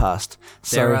this in the past.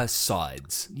 So, there are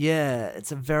sides. Yeah,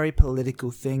 it's a very political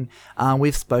thing.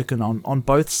 We've spoken on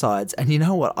both sides, and you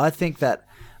know what? I think that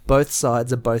both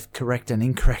sides are both correct and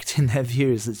incorrect in their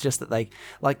views. It's just that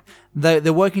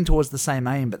they're working towards the same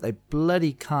aim, but they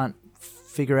bloody can't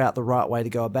figure out the right way to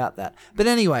go about that. But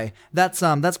anyway, that's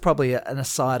probably an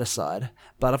aside.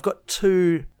 But I've got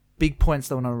two big points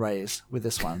that I want to raise with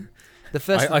this one. The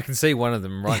first, I can see one of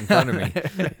them right in front of me.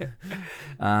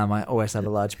 I always have a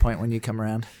large point when you come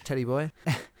around, Teddy boy.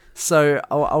 So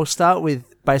I'll start with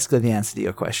basically the answer to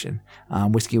your question.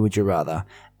 Whiskey Would You Rather?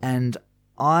 And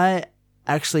I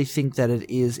actually think that it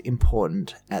is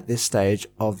important at this stage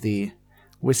of the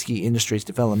whiskey industry's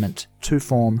development to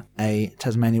form a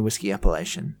Tasmanian whiskey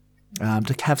appellation.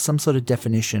 To have some sort of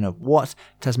definition of what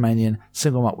Tasmanian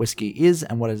single malt whiskey is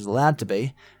and what it is allowed to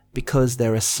be, because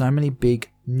there are so many big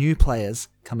new players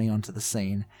coming onto the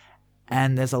scene,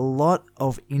 and there's a lot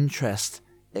of interest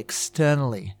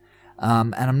externally.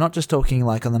 And I'm not just talking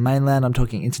like on the mainland, I'm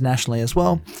talking internationally as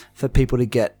well, for people to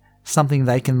get something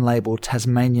they can label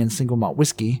Tasmanian single malt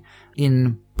whiskey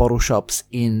in bottle shops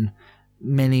in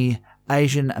many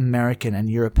Asian, American, and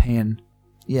European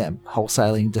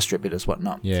wholesaling distributors,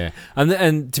 whatnot. Yeah,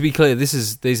 and to be clear,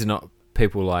 these are not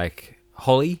people like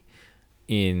Holly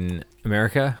in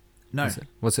America. No.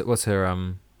 What's her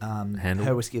handle?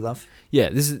 Her Whiskey Love. Yeah,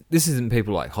 this isn't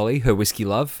people like Holly, her Whiskey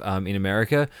Love, in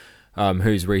America,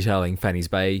 who's retailing Fanny's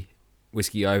Bay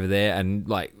whiskey over there, and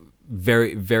like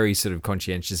very, very sort of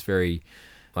conscientious, very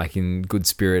like in good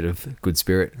spirit of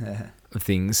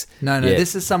things. No,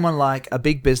 this is someone like a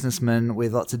big businessman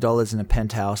with lots of dollars in a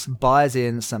penthouse, buys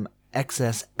in some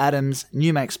excess Adams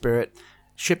new make spirit,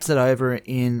 ships it over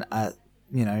in a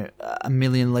 1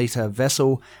 million litre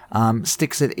vessel,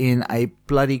 sticks it in a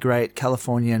bloody great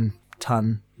Californian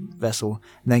ton vessel,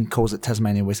 and then calls it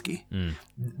Tasmanian whiskey.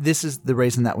 This is the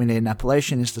reason that we need an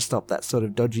appellation, is to stop that sort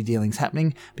of dodgy dealings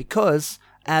happening, because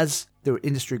as the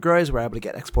industry grows, we're able to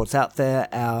get exports out there,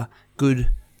 our good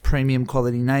premium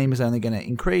quality name is only going to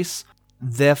increase.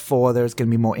 Therefore, there's going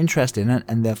to be more interest in it,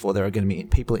 and therefore there are going to be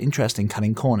people interested in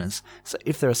cutting corners. So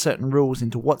if there are certain rules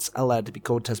into what's allowed to be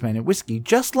called Tasmanian whiskey,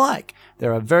 just like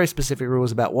there are very specific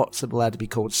rules about what's allowed to be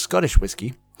called Scottish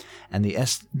whiskey, and the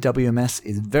SWMS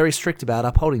is very strict about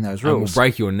upholding those rules. And will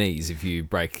break your knees if you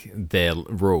break their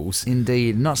rules.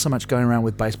 Indeed. Not so much going around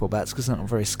with baseball bats, because they're not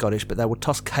very Scottish, but they will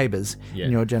toss cabers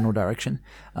in your general direction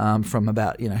from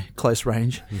about, close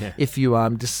range. Yeah. If you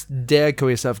just dare call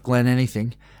yourself Glen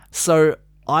anything. So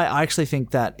I actually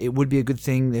think that it would be a good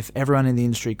thing if everyone in the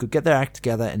industry could get their act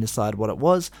together and decide what it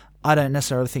was. I don't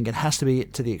necessarily think it has to be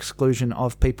to the exclusion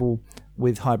of people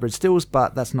with hybrid stills,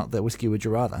 but that's not the whiskey would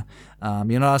you rather.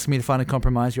 You're not asking me to find a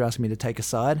compromise, you're asking me to take a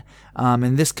side.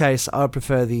 In this case, I would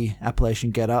prefer the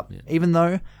appellation Get Up, even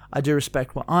though I do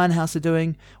respect what Ironhouse are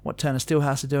doing, what Turner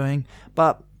Stillhouse are doing,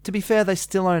 but to be fair, they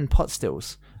still own pot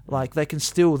stills. Like, they can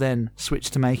still then switch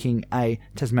to making a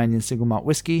Tasmanian single malt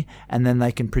whiskey, and then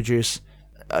they can produce,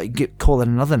 call it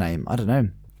another name, I don't know.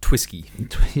 Twisky.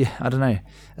 Yeah, I don't know.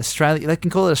 They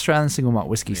can call it Australian single malt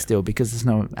whiskey still, because there's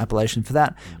no appellation for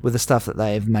that with the stuff that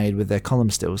they have made with their column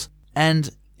stills.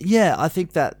 And yeah, I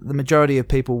think that the majority of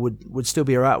people would still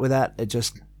be alright with that.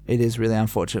 It is really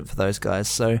unfortunate for those guys.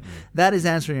 So that is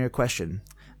answering your question.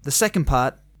 The second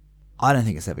part, I don't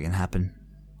think it's ever going to happen.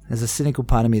 There's a cynical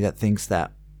part of me that thinks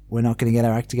that we're not going to get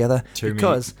our act together too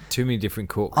many different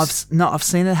cooks. I've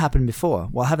seen it happen before.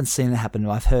 Well, I haven't seen it happen.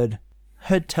 I've heard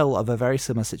tell of a very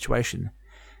similar situation,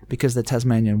 because the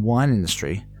Tasmanian wine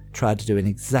industry tried to do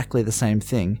exactly the same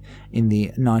thing in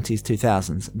the 90s,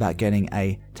 2000s about getting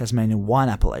a Tasmanian wine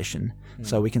appellation,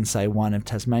 so we can say wine of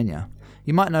Tasmania.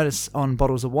 You might notice on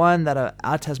bottles of wine that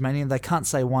are Tasmanian, they can't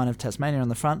say wine of Tasmania on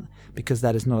the front, because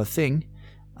that is not a thing.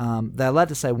 They're allowed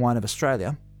to say wine of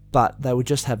Australia, but they would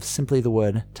just have simply the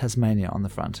word Tasmania on the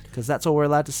front, because that's all we're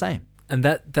allowed to say. And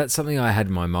that's something I had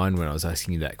in my mind when I was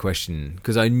asking you that question,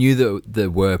 because I knew that there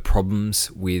were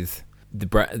problems with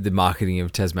the marketing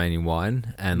of Tasmanian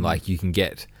wine, and like you can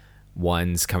get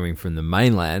wines coming from the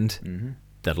mainland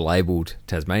that are labelled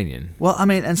Tasmanian. Well, I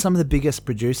mean, and some of the biggest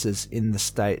producers in the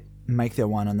state make their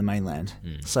wine on the mainland.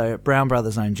 So Brown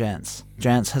Brothers own Jance.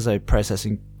 Jance has a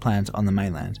processing plant on the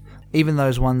mainland. Even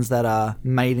those ones that are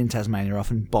made in Tasmania are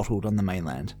often bottled on the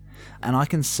mainland. And I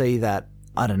can see that,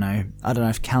 I don't know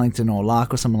if Callington or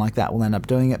Lark or someone like that will end up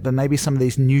doing it, but maybe some of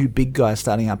these new big guys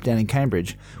starting up down in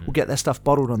Cambridge will get their stuff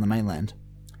bottled on the mainland.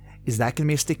 Is that going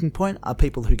to be a sticking point? Are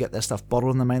people who get their stuff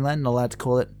bottled on the mainland not allowed to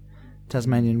call it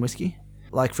Tasmanian whiskey?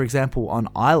 Like, for example, on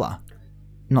Isla,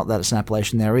 not that it's an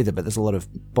appellation there either, but there's a lot of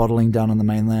bottling done on the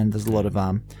mainland. There's a lot of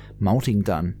malting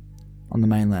done on the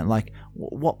mainland. Like,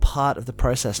 what part of the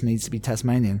process needs to be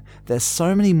Tasmanian? There's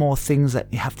so many more things that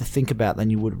you have to think about than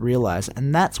you would realise,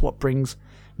 and that's what brings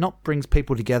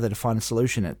people together to find a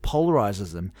solution. It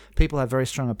polarises them. People have very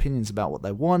strong opinions about what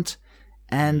they want,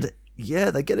 and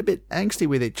yeah, they get a bit angsty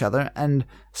with each other, and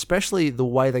especially the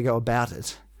way they go about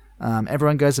it.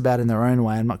 Everyone goes about it in their own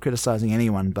way. I'm not criticising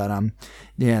anyone, but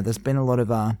yeah, there's been a lot of,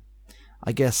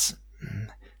 I guess,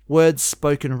 words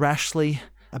spoken rashly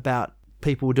about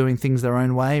people doing things their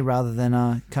own way rather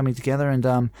than coming together,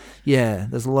 and yeah,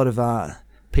 there's a lot of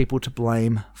people to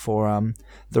blame for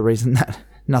the reason that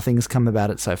nothing's come about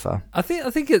it so far. I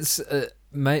think it's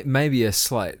maybe a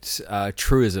slight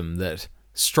truism that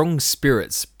strong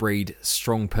spirits breed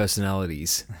strong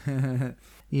personalities.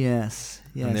 Yes,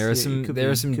 and there are some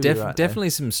definitely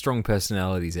some strong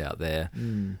personalities out there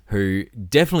who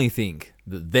definitely think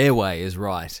that their way is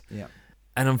right. Yeah,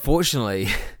 and unfortunately,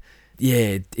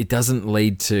 yeah, it doesn't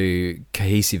lead to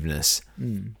cohesiveness.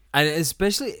 And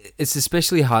it's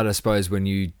especially hard, I suppose, when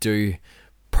you do.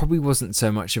 Probably wasn't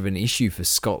so much of an issue for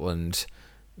Scotland,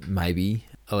 maybe,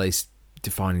 at least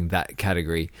defining that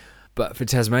category. But for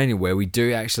Tasmania, where we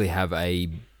do actually have a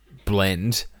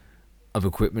blend of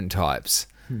equipment types,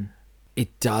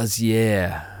 it does,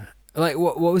 yeah. Like,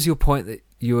 what was your point that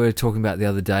you were talking about the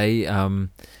other day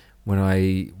when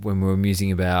we were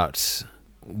musing about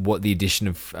what the addition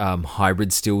of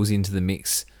hybrid stills into the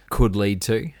mix could lead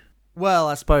to? Well,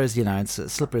 I suppose, it's a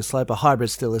slippery slope. A hybrid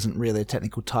still isn't really a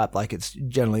technical type. Like, it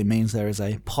generally means there is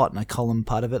a pot and a column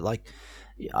part of it. Like,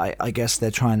 I guess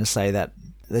they're trying to say that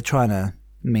they're trying to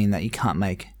mean that you can't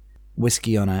make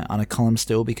whiskey on a column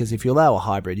still, because if you allow a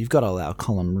hybrid, you've got to allow a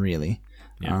column, really.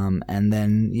 Yeah. And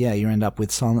then, yeah, you end up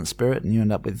with silent spirit, and you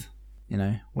end up with,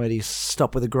 where do you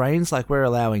stop with the grains? Like, we're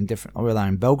allowing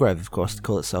Belgrave, of course, to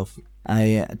call itself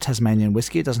a Tasmanian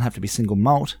whiskey. It doesn't have to be single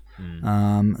malt.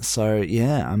 So,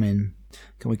 yeah, I mean,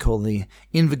 can we call the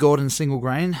Invergordon single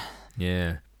grain?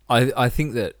 Yeah. I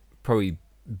think that probably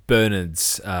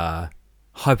Bernard's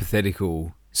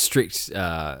hypothetical, strict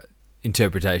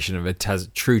interpretation of a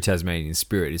true Tasmanian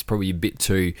spirit is probably a bit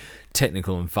too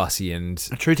technical and fussy. And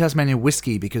a true Tasmanian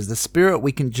whiskey, because the spirit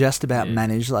we can just about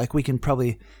manage. Like, we can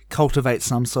probably cultivate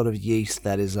some sort of yeast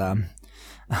that is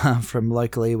from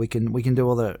locally. We can do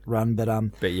all the run, but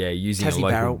yeah, using Tassie a local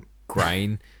barrel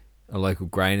grain,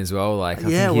 as well. Like, I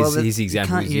yeah, think his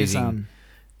example was using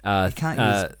you can't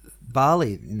use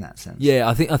barley in that sense. Yeah,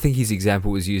 I think his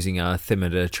example was using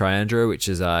Themata triandra, which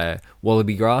is a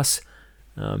wallaby grass.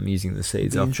 using the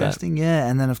seeds Be off interesting, yeah.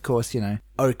 And then, of course,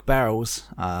 oak barrels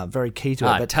are very key to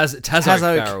it. But Taz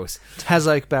oak barrels. Taz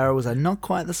oak barrels are not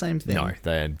quite the same thing. No,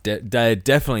 they're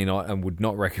definitely not, and would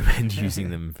not recommend using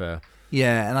them for...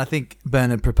 Yeah, and I think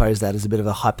Bernard proposed that as a bit of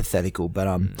a hypothetical,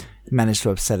 but managed to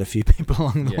upset a few people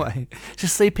along the way.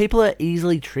 Just see, people are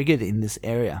easily triggered in this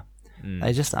area.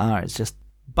 They just are. It's just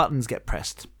buttons get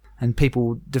pressed, and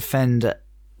people defend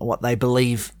what they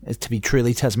believe is to be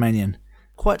truly Tasmanian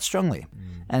quite strongly.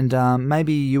 And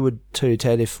maybe you would too,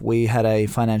 Ted, if we had a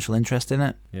financial interest in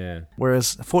it. Yeah.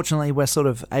 Whereas, fortunately, we're sort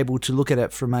of able to look at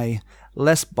it from a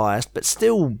less biased, but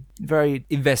still very...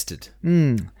 Invested.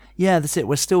 Yeah, that's it.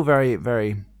 We're still very,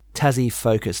 very Tassie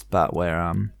focused, but we're,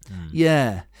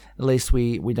 at least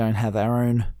we don't have our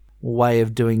own way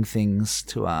of doing things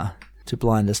to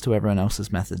blind us to everyone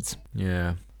else's methods.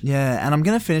 Yeah. Yeah, and I'm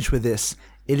going to finish with this.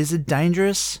 It is a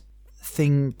dangerous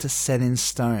thing to set in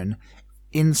stone.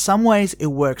 In some ways, it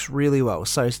works really well.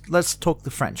 So let's talk the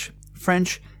French.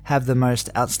 French have the most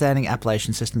outstanding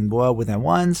appellation system in the world with their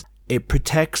wines. It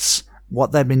protects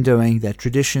what they've been doing, their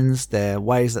traditions, their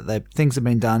ways that things have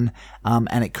been done,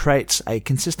 and it creates a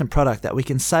consistent product that we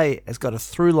can say has got a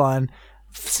through line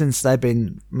since they've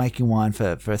been making wine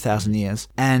for 1,000 years.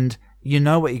 And you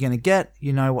know what you're going to get,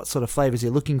 you know what sort of flavors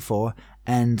you're looking for,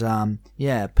 and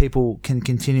people can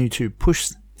continue to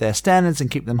push their standards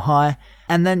and keep them high.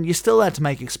 And then you're still allowed to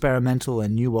make experimental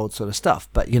and new world sort of stuff,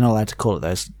 but you're not allowed to call it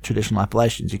those traditional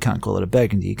appellations. You can't call it a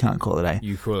Burgundy, you can't call it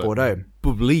a Bordeaux.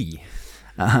 Bubbly.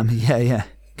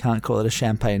 Can't call it a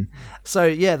champagne. So,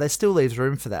 yeah, there still leaves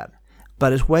room for that.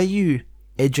 But it's where you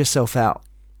edge yourself out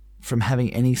from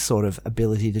having any sort of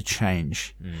ability to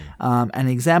change. An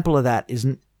example of that is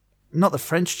not the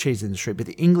French cheese industry, but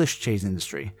the English cheese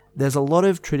industry. There's a lot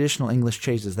of traditional English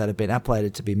cheeses that have been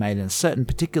appellated to be made in a certain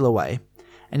particular way.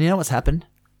 And you know what's happened?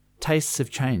 Tastes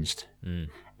have changed.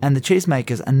 And the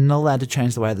cheesemakers are not allowed to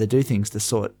change the way they do things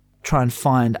to try and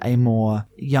find a more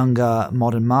younger,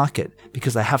 modern market,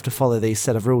 because they have to follow these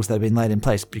set of rules that have been laid in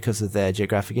place because of their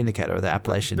geographic indicator or their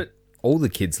appellation. But all the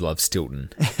kids love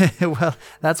Stilton. Well,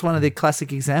 that's one of the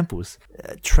classic examples.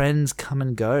 Trends come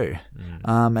and go.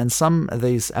 And some of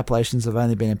these appellations have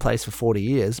only been in place for 40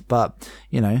 years, but,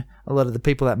 a lot of the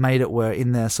people that made it were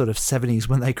in their sort of 70s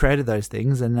when they created those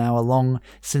things and now are long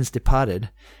since departed.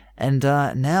 And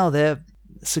now they're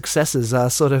successors are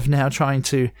sort of now trying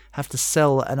to have to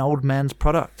sell an old man's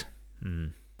product.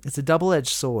 It's a double-edged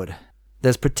sword.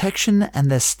 There's protection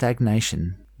and there's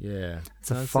stagnation. Yeah.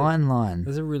 It's a fine line.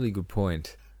 That's a really good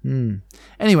point.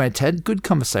 Anyway, Ted, good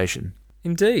conversation.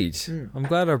 Indeed. I'm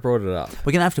glad I brought it up.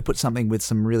 We're going to have to put something with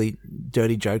some really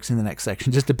dirty jokes in the next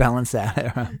section just to balance out.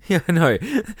 Yeah, I know.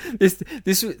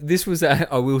 This was,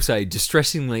 I will say,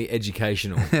 distressingly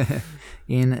educational.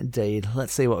 Indeed.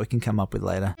 Let's see what we can come up with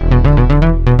later.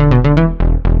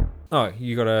 Oh,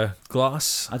 you got a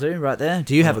glass? I do, right there.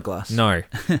 Do you have a glass? No.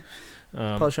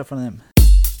 Polish off one of them.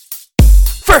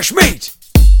 Fresh meat!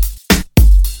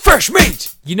 Fresh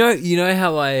meat! You know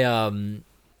how I,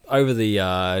 over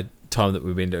the time that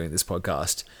we've been doing this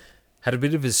podcast, had a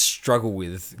bit of a struggle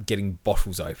with getting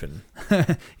bottles open.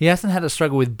 He hasn't had a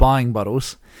struggle with buying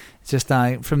bottles. It's just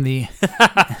from the...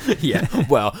 Yeah,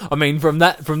 well, I mean, from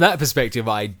that perspective,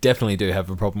 I definitely do have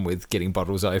a problem with getting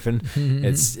bottles open.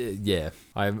 It's,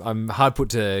 I'm hard put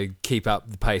to keep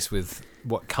up the pace with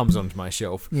what comes onto my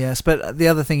shelf. Yes, but the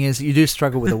other thing is you do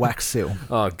struggle with a wax seal.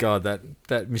 Oh, God,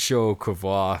 that Michel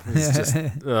Courvois is just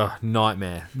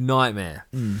nightmare.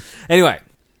 Anyway...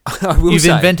 You've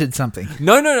invented something.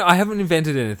 No, I haven't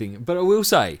invented anything. But I will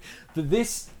say that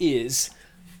this is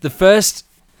the first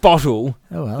bottle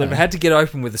that I've had to get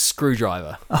open with a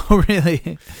screwdriver. Oh,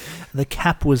 really? The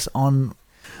cap was on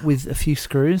with a few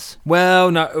screws?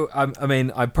 Well, no, I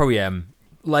mean, I probably am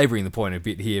labouring the point a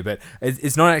bit here, but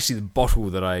it's not actually the bottle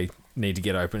that I need to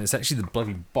get open. It's actually the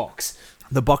bloody box.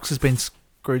 The box has been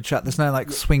screwed shut. There's no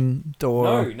swing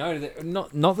door. No,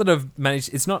 not that I've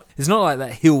managed. It's not like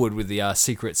that Hillwood with the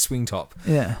secret swing top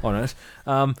on it.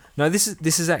 No, this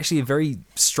is actually a very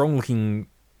strong looking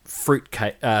fruit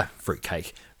crate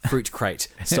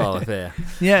style affair.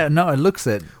 Yeah, no, it looks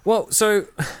it. Well, so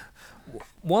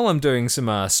while I'm doing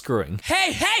some screwing,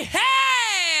 Hey!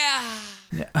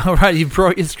 Yeah. All right, you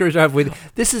brought your screwdriver with.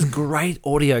 This is great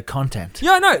audio content.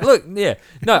 Yeah, no, look, yeah,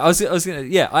 no, I was gonna,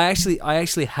 yeah, I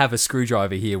actually have a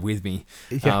screwdriver here with me.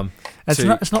 Yeah.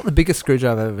 It's not the biggest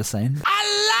screwdriver I've ever seen. I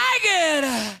like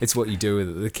it! It's what you do with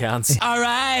it that counts. All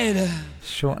right.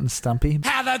 Short and stumpy.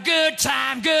 Have a good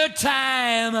time.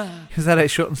 Is that a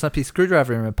short and stumpy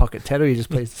screwdriver in my pocket, Ted, or are you just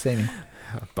pleased to see me?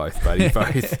 Both, buddy,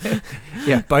 both.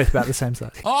 Yeah, both about the same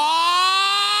size.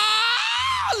 Oh,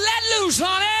 let loose,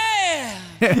 honey!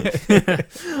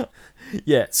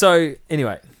 Yeah. So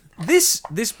anyway,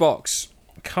 this box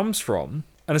comes from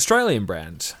an Australian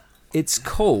brand. It's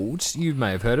called, you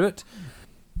may have heard of it,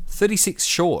 36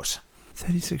 Short.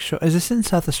 36 short. Is this in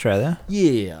South Australia?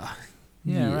 Yeah.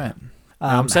 Yeah, right.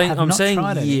 I'm saying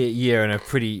tried any. yeah in a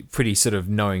pretty sort of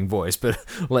knowing voice, but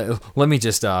let me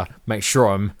just make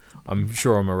sure I'm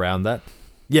sure I'm around that.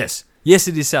 Yes,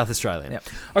 it is South Australian. Yep.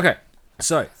 Okay,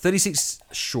 so 36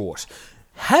 Short.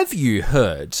 Have you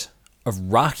heard of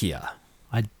rakia?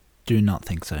 I do not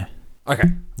think so. Okay,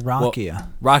 Rakia.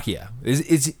 Well, rakia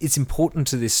it's important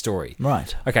to this story.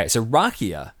 Right. Okay, so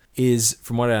rakia is,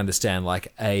 from what I understand,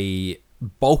 like a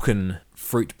Balkan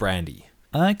fruit brandy.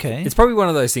 Okay. It's probably one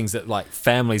of those things that like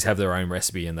families have their own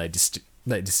recipe and they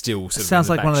distill. Sort of Sounds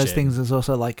in the like one of back things shed. things that's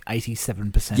also like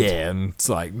 87%. Yeah, and it's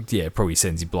like probably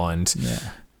sends you blind. Yeah.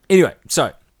 Anyway,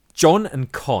 so John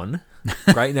and Con,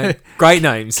 great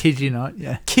names. Kid you not?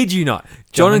 Yeah. Kid you not.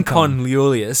 John and Con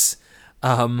Leulius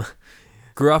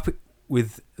grew up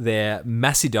with their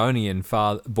Macedonian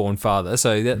born father.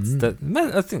 So that's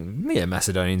I think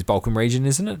Macedonian's Balkan region,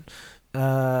 isn't it?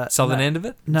 Southern end of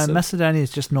it? No, So- Macedonia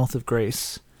is just north of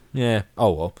Greece. Yeah.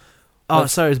 Oh well. Oh,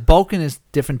 sorry. Balkan is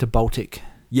different to Baltic.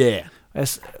 Yeah.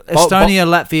 Estonia,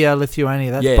 Latvia,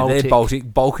 Lithuania. That's Baltic. they're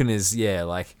Baltic. Balkan is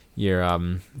like your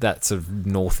that sort of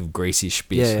north of Greece-ish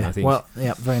bit. Yeah. I think. Well,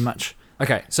 yeah, very much.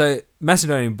 Okay, so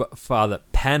Macedonian father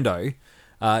Pando,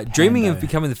 dreaming of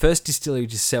becoming the first distillery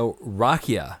to sell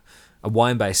rakia, a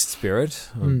wine-based spirit,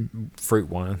 fruit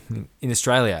wine, in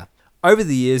Australia. Over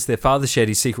the years, their father shared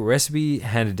his secret recipe,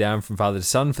 handed down from father to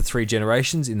son for 3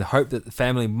 generations, in the hope that the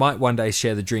family might one day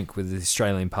share the drink with the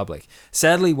Australian public.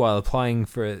 Sadly, while applying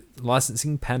for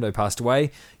licensing, Pando passed away,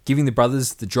 giving the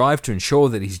brothers the drive to ensure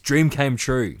that his dream came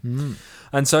true.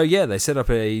 And so, they set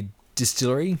up a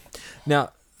distillery.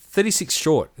 Now, 36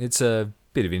 Short, it's a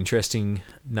bit of an interesting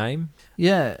name.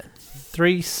 Yeah.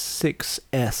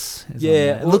 36S.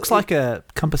 Yeah, It looks like a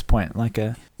compass point, like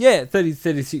a... Yeah,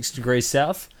 36 degrees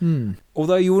south.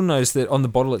 Although you will notice that on the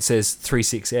bottle it says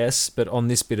 36S, but on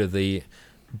this bit of the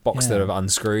box that I've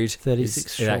unscrewed,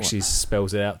 36 it actually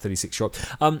spells it out, 36 Short.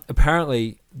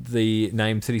 Apparently, the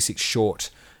name 36 Short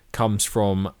comes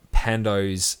from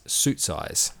Pando's suit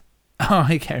size. Oh,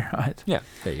 okay, right. Yeah,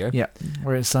 there you go. Yeah,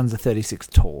 where his son's a 36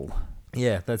 tall.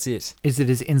 Yeah, that's it. Is it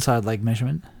his inside leg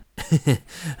measurement?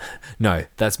 No,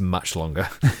 that's much longer.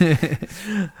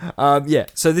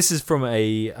 So this is from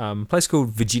a place called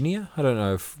Virginia. I don't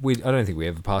know if I don't think we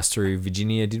ever passed through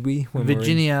Virginia, did we?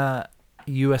 Virginia,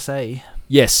 USA.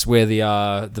 Yes, where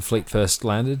the fleet first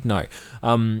landed. No,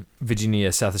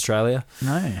 Virginia, South Australia.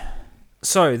 No.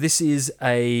 So this is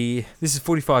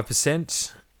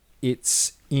 45%.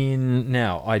 It's in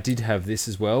now. I did have this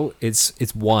as well.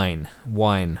 It's wine.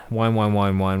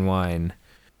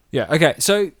 Yeah. Okay.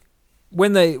 So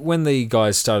when the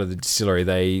guys started the distillery,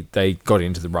 they got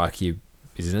into the rakia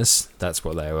business. That's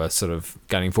what they were sort of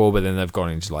gunning for. But then they've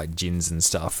gone into like gins and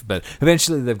stuff. But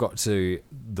eventually they've got to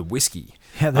the whiskey.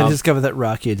 Yeah, they discovered that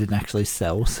rakia didn't actually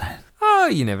sell. So. Oh,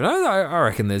 you never know. I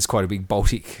reckon there's quite a big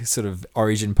Baltic sort of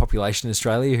origin population in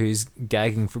Australia who's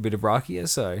gagging for a bit of rakia.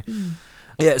 So,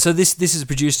 yeah. So this is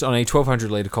produced on a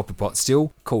 1,200 litre copper pot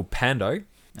still called Pando,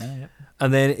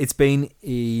 and then it's been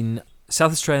in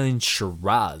South Australian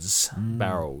Shiraz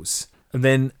barrels, and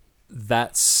then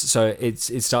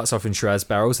it starts off in Shiraz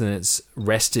barrels, and then it's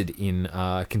rested in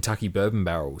Kentucky bourbon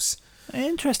barrels.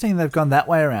 Interesting, they've gone that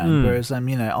way around. Whereas,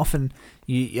 often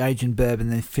you age in bourbon,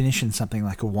 then finish in something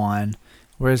like a wine.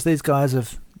 Whereas these guys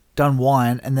have done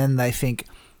wine, and then they think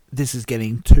this is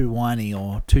getting too winey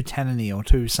or too tanniny or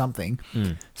too something.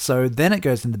 So then it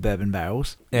goes into bourbon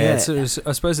barrels. Yeah. So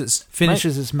I suppose it's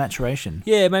finishes its maturation.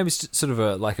 Yeah, maybe it's sort of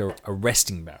a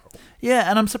resting barrel. Yeah,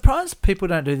 and I'm surprised people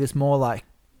don't do this more,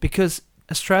 because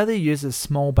Australia uses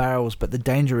small barrels, but the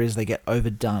danger is they get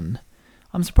overdone.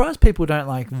 I'm surprised people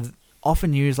don't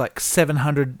often use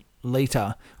 700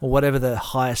 litre or whatever the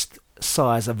highest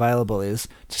size available is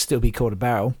to still be called a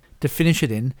barrel to finish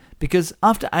it in, because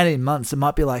after 18 months it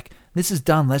might be this is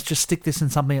done, let's just stick this in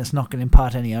something that's not going to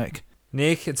impart any oak.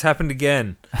 Nick, it's happened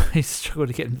again. He struggled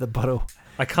to get into the bottle.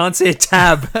 I can't see a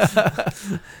tab.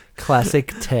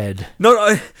 Classic Ted.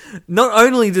 Not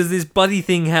only does this bloody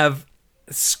thing have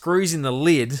screws in the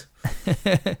lid.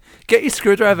 Get your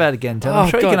screwdriver out again, Ted. I'm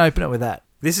sure you can open it with that.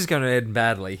 This is going to end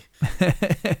badly.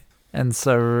 And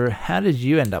so, how did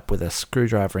you end up with a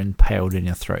screwdriver impaled in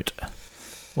your throat?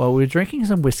 Well, we were drinking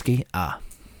some whiskey.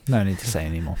 No need to say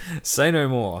anymore. Say no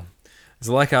more. It's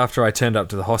like after I turned up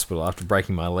to the hospital after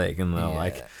breaking my leg, and they're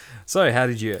like, "So, how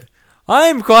did you?"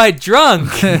 I'm quite drunk.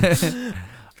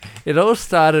 It all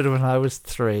started when I was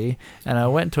 3, and I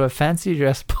went to a fancy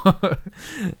dress party.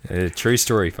 True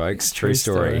story, folks. True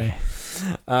story.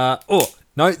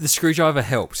 No, the screwdriver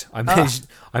helped. I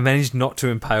managed not to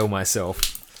impale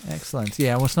myself. Excellent.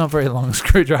 Yeah, well, it's not very long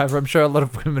screwdriver. I'm sure a lot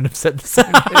of women have said the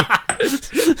same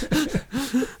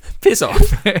thing. Piss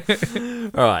off.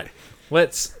 All right,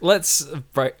 let's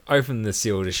open the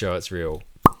seal to show it's real.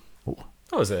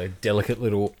 That was a delicate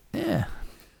little. Yeah.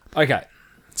 Okay,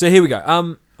 so here we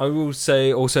go. I will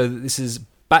say also that this is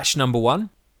batch number 1,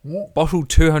 bottle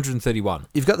 231.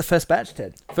 You've got the first batch,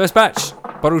 Ted. First batch,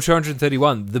 bottle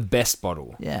 231, the best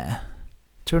bottle. Yeah.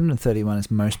 231 is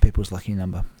most people's lucky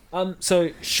number.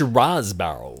 So Shiraz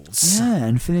barrels. Yeah,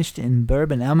 and finished in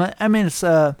bourbon. I mean, it's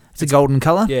a golden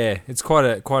colour. Yeah, it's quite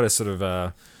a sort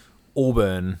of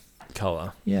auburn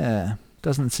colour. Yeah,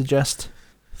 doesn't suggest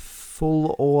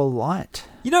full or light.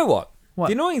 You know what? What?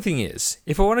 The annoying thing is,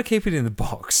 if I want to keep it in the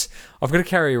box, I've got to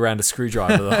carry around a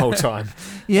screwdriver the whole time.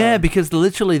 Yeah, because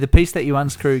literally the piece that you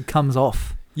unscrew comes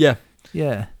off. Yeah.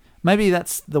 Yeah. Maybe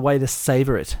that's the way to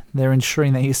savour it. They're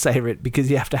ensuring that you savour it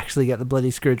because you have to actually get the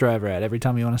bloody screwdriver out every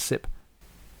time you want to sip.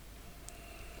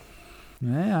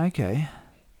 Yeah, okay.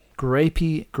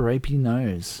 Grapey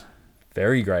nose.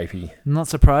 Very grapey. I'm not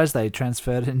surprised they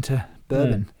transferred it into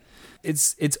bourbon.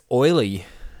 It's oily.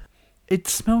 It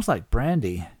smells like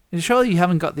brandy. Surely you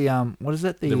haven't got the, what is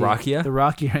it? The rakia? The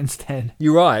rakia instead.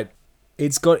 You're right.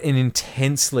 It's got an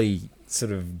intensely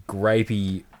sort of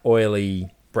grapey,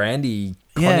 oily, brandy,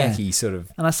 cognac-y sort of.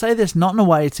 And I say this not in a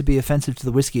way to be offensive to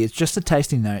the whiskey. It's just a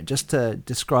tasting note, just to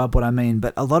describe what I mean.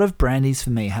 But a lot of brandies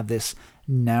for me have this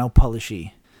nail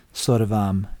polishy sort of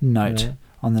note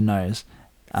on the nose.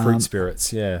 Fruit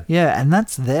spirits, yeah. Yeah, and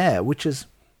that's there, which is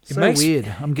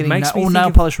weird. I'm getting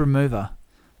nail polish remover,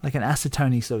 like an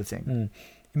acetone sort of thing.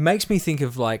 It makes me think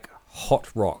of like hot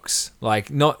rocks,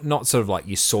 like not sort of like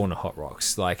your sauna hot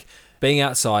rocks, like being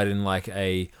outside in like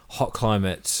a hot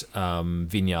climate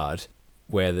vineyard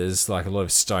where there's like a lot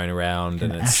of stone around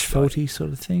and it's asphalty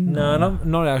sort of thing. No,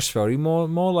 not asphalty.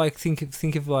 More like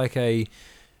think of like a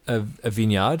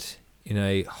vineyard in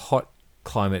a hot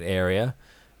climate area,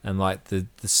 and like the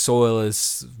soil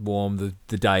is warm,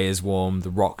 the day is warm, the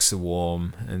rocks are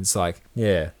warm, and it's like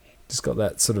just got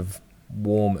that sort of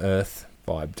warm earth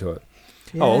vibe to it.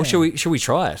 Yeah. Oh, shall we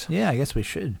try it? Yeah, I guess we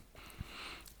should.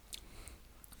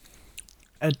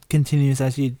 It continues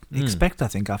as you'd expect, I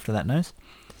think, after that nose.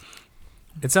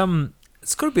 It's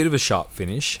got a bit of a sharp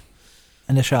finish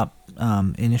and a sharp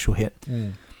initial hit.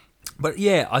 But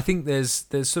yeah, I think there's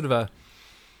sort of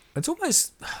it's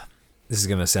almost, this is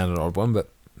going to sound an odd one, but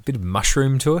a bit of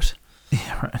mushroom to it.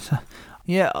 Yeah, right.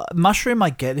 Yeah, mushroom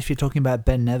I get if you're talking about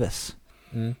Ben Nevis.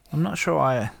 I'm not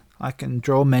sure I can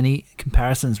draw many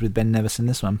comparisons with Ben Nevis in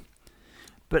this one.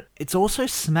 But it also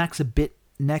smacks a bit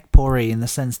neck poury in the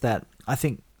sense that I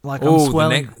think like I'm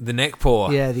swelling. the neck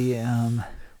pour. Yeah, the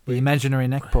imaginary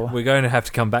neck pour. We're going to have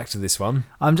to come back to this one.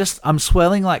 I'm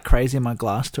swirling like crazy in my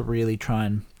glass to really try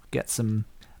and get some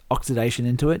oxidation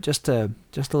into it, just to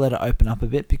let it open up a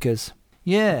bit because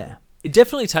it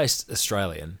definitely tastes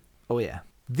Australian. Oh yeah.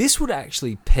 This would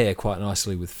actually pair quite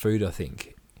nicely with food, I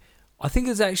think. I think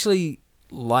it's actually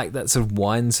like that sort of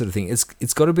wine sort of thing.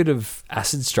 It's got a bit of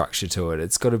acid structure to it.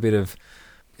 It's got a bit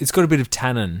of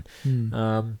tannin.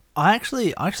 I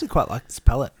actually quite like this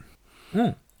palate.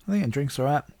 I think it drinks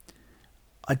alright.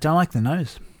 I don't like the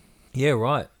nose. Yeah,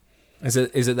 right. Is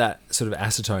it that sort of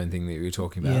acetone thing that you were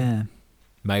talking about? Yeah.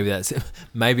 Maybe that's it.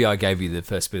 Maybe I gave you the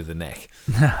first bit of the neck.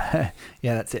 Yeah,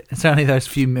 that's it. It's only those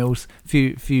few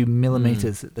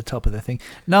millimeters at the top of the thing.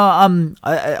 No,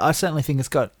 I certainly think it's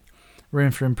got room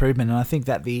for improvement, and I think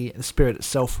that the spirit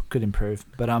itself could improve.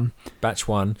 But batch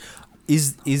 1,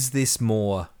 is this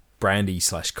more brandy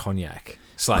 / cognac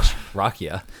 /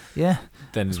 rakia? Yeah,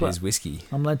 than it is whiskey.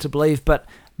 I'm led to believe, but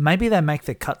maybe they make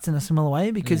the cuts in a similar way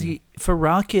because for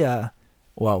rakia,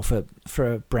 well,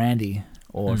 for a brandy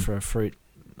or for a fruit.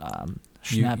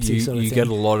 Schnapsy sort of thing. You get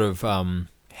a lot of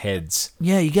heads.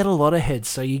 Yeah, you get a lot of heads,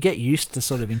 so you get used to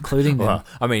sort of including them. Well,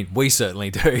 I mean, we certainly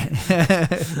do.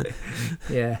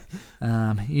 Yeah.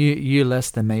 You less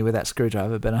than me with that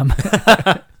screwdriver,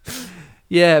 but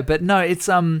yeah, but no, it's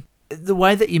the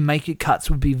way that you make your cuts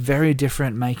would be very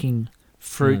different making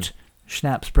fruit,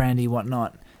 schnapps, brandy,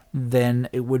 whatnot, than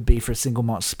it would be for a single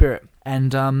malt spirit.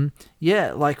 And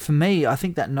like for me, I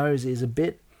think that nose is a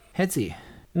bit headsy.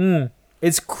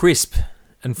 It's crisp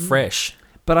and fresh.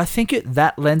 But I think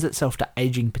that lends itself to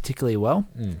aging particularly well.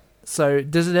 So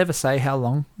does it ever say how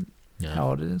long, how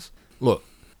old it is? Look,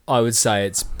 I would say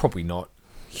it's probably not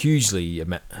hugely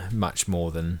much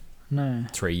more than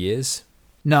 3 years.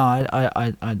 No,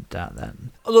 I doubt that.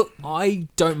 Look, I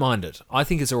don't mind it. I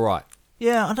think it's all right.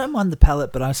 Yeah, I don't mind the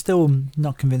palate, but I'm still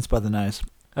not convinced by the nose.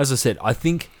 As I said, I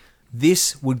think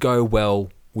this would go well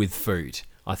with food.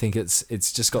 I think it's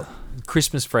just got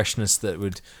Christmas freshness that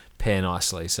would pair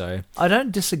nicely. So I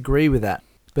don't disagree with that,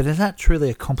 but is that truly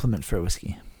a compliment for a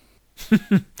whiskey?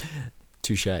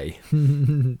 touche.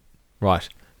 Right,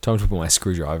 time to put my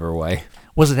screwdriver away.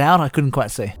 Was it out? I couldn't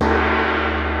quite see.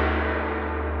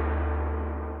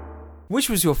 Which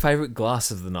was your favourite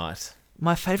glass of the night?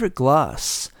 My favourite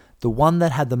glass, the one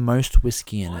that had the most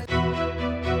whiskey in it.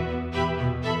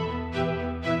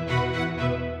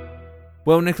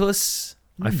 Well, Nicholas,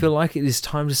 I feel like it is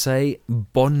time to say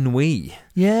bon nuit.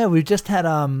 Yeah, we've just had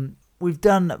we've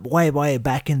done way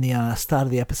back in the start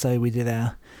of the episode. We did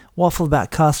our waffle about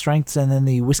cask strengths and then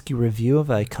the whiskey review of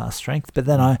a cask strength. But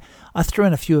then I threw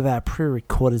in a few of our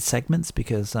pre-recorded segments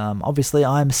because obviously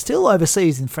I'm still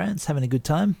overseas in France having a good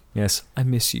time. Yes, I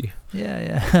miss you.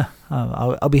 Yeah.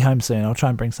 I'll be home soon. I'll try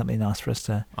and bring something nice for us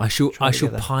to. I shall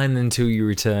pine until you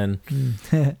return.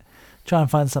 Try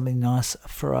and find something nice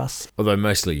for us. Although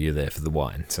mostly you're there for the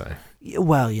wine, so.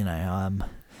 Well,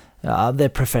 they're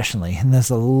professionally, and there's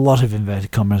a lot of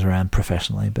inverted commas around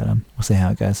professionally, but we'll see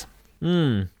how it goes.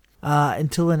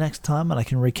 Until the next time, and I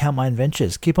can recount my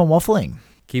adventures. Keep on waffling.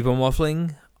 Keep on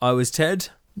waffling. I was Ted.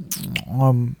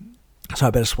 So I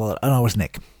better swallow it. And I was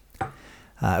Nick. It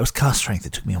was cask strength.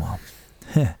 It took me a while.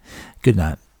 Good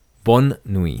night. Bonne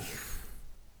nuit.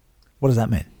 What does that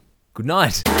mean? Good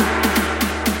night.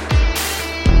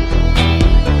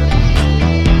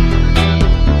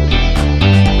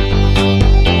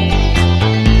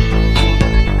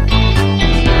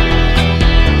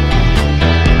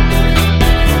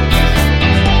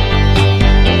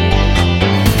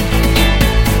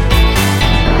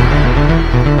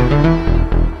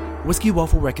 Whiskey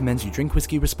Waffle recommends you drink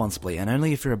whiskey responsibly and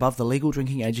only if you're above the legal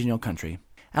drinking age in your country.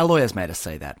 Our lawyers made us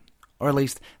say that. Or at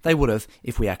least, they would have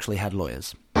if we actually had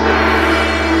lawyers.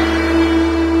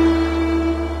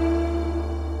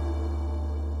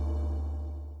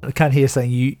 I can't hear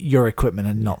saying your equipment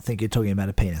and not think you're talking about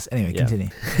a penis. Anyway, continue.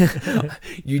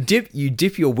 You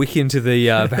dip your wick into the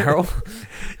barrel.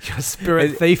 You're a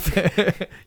spirit thief.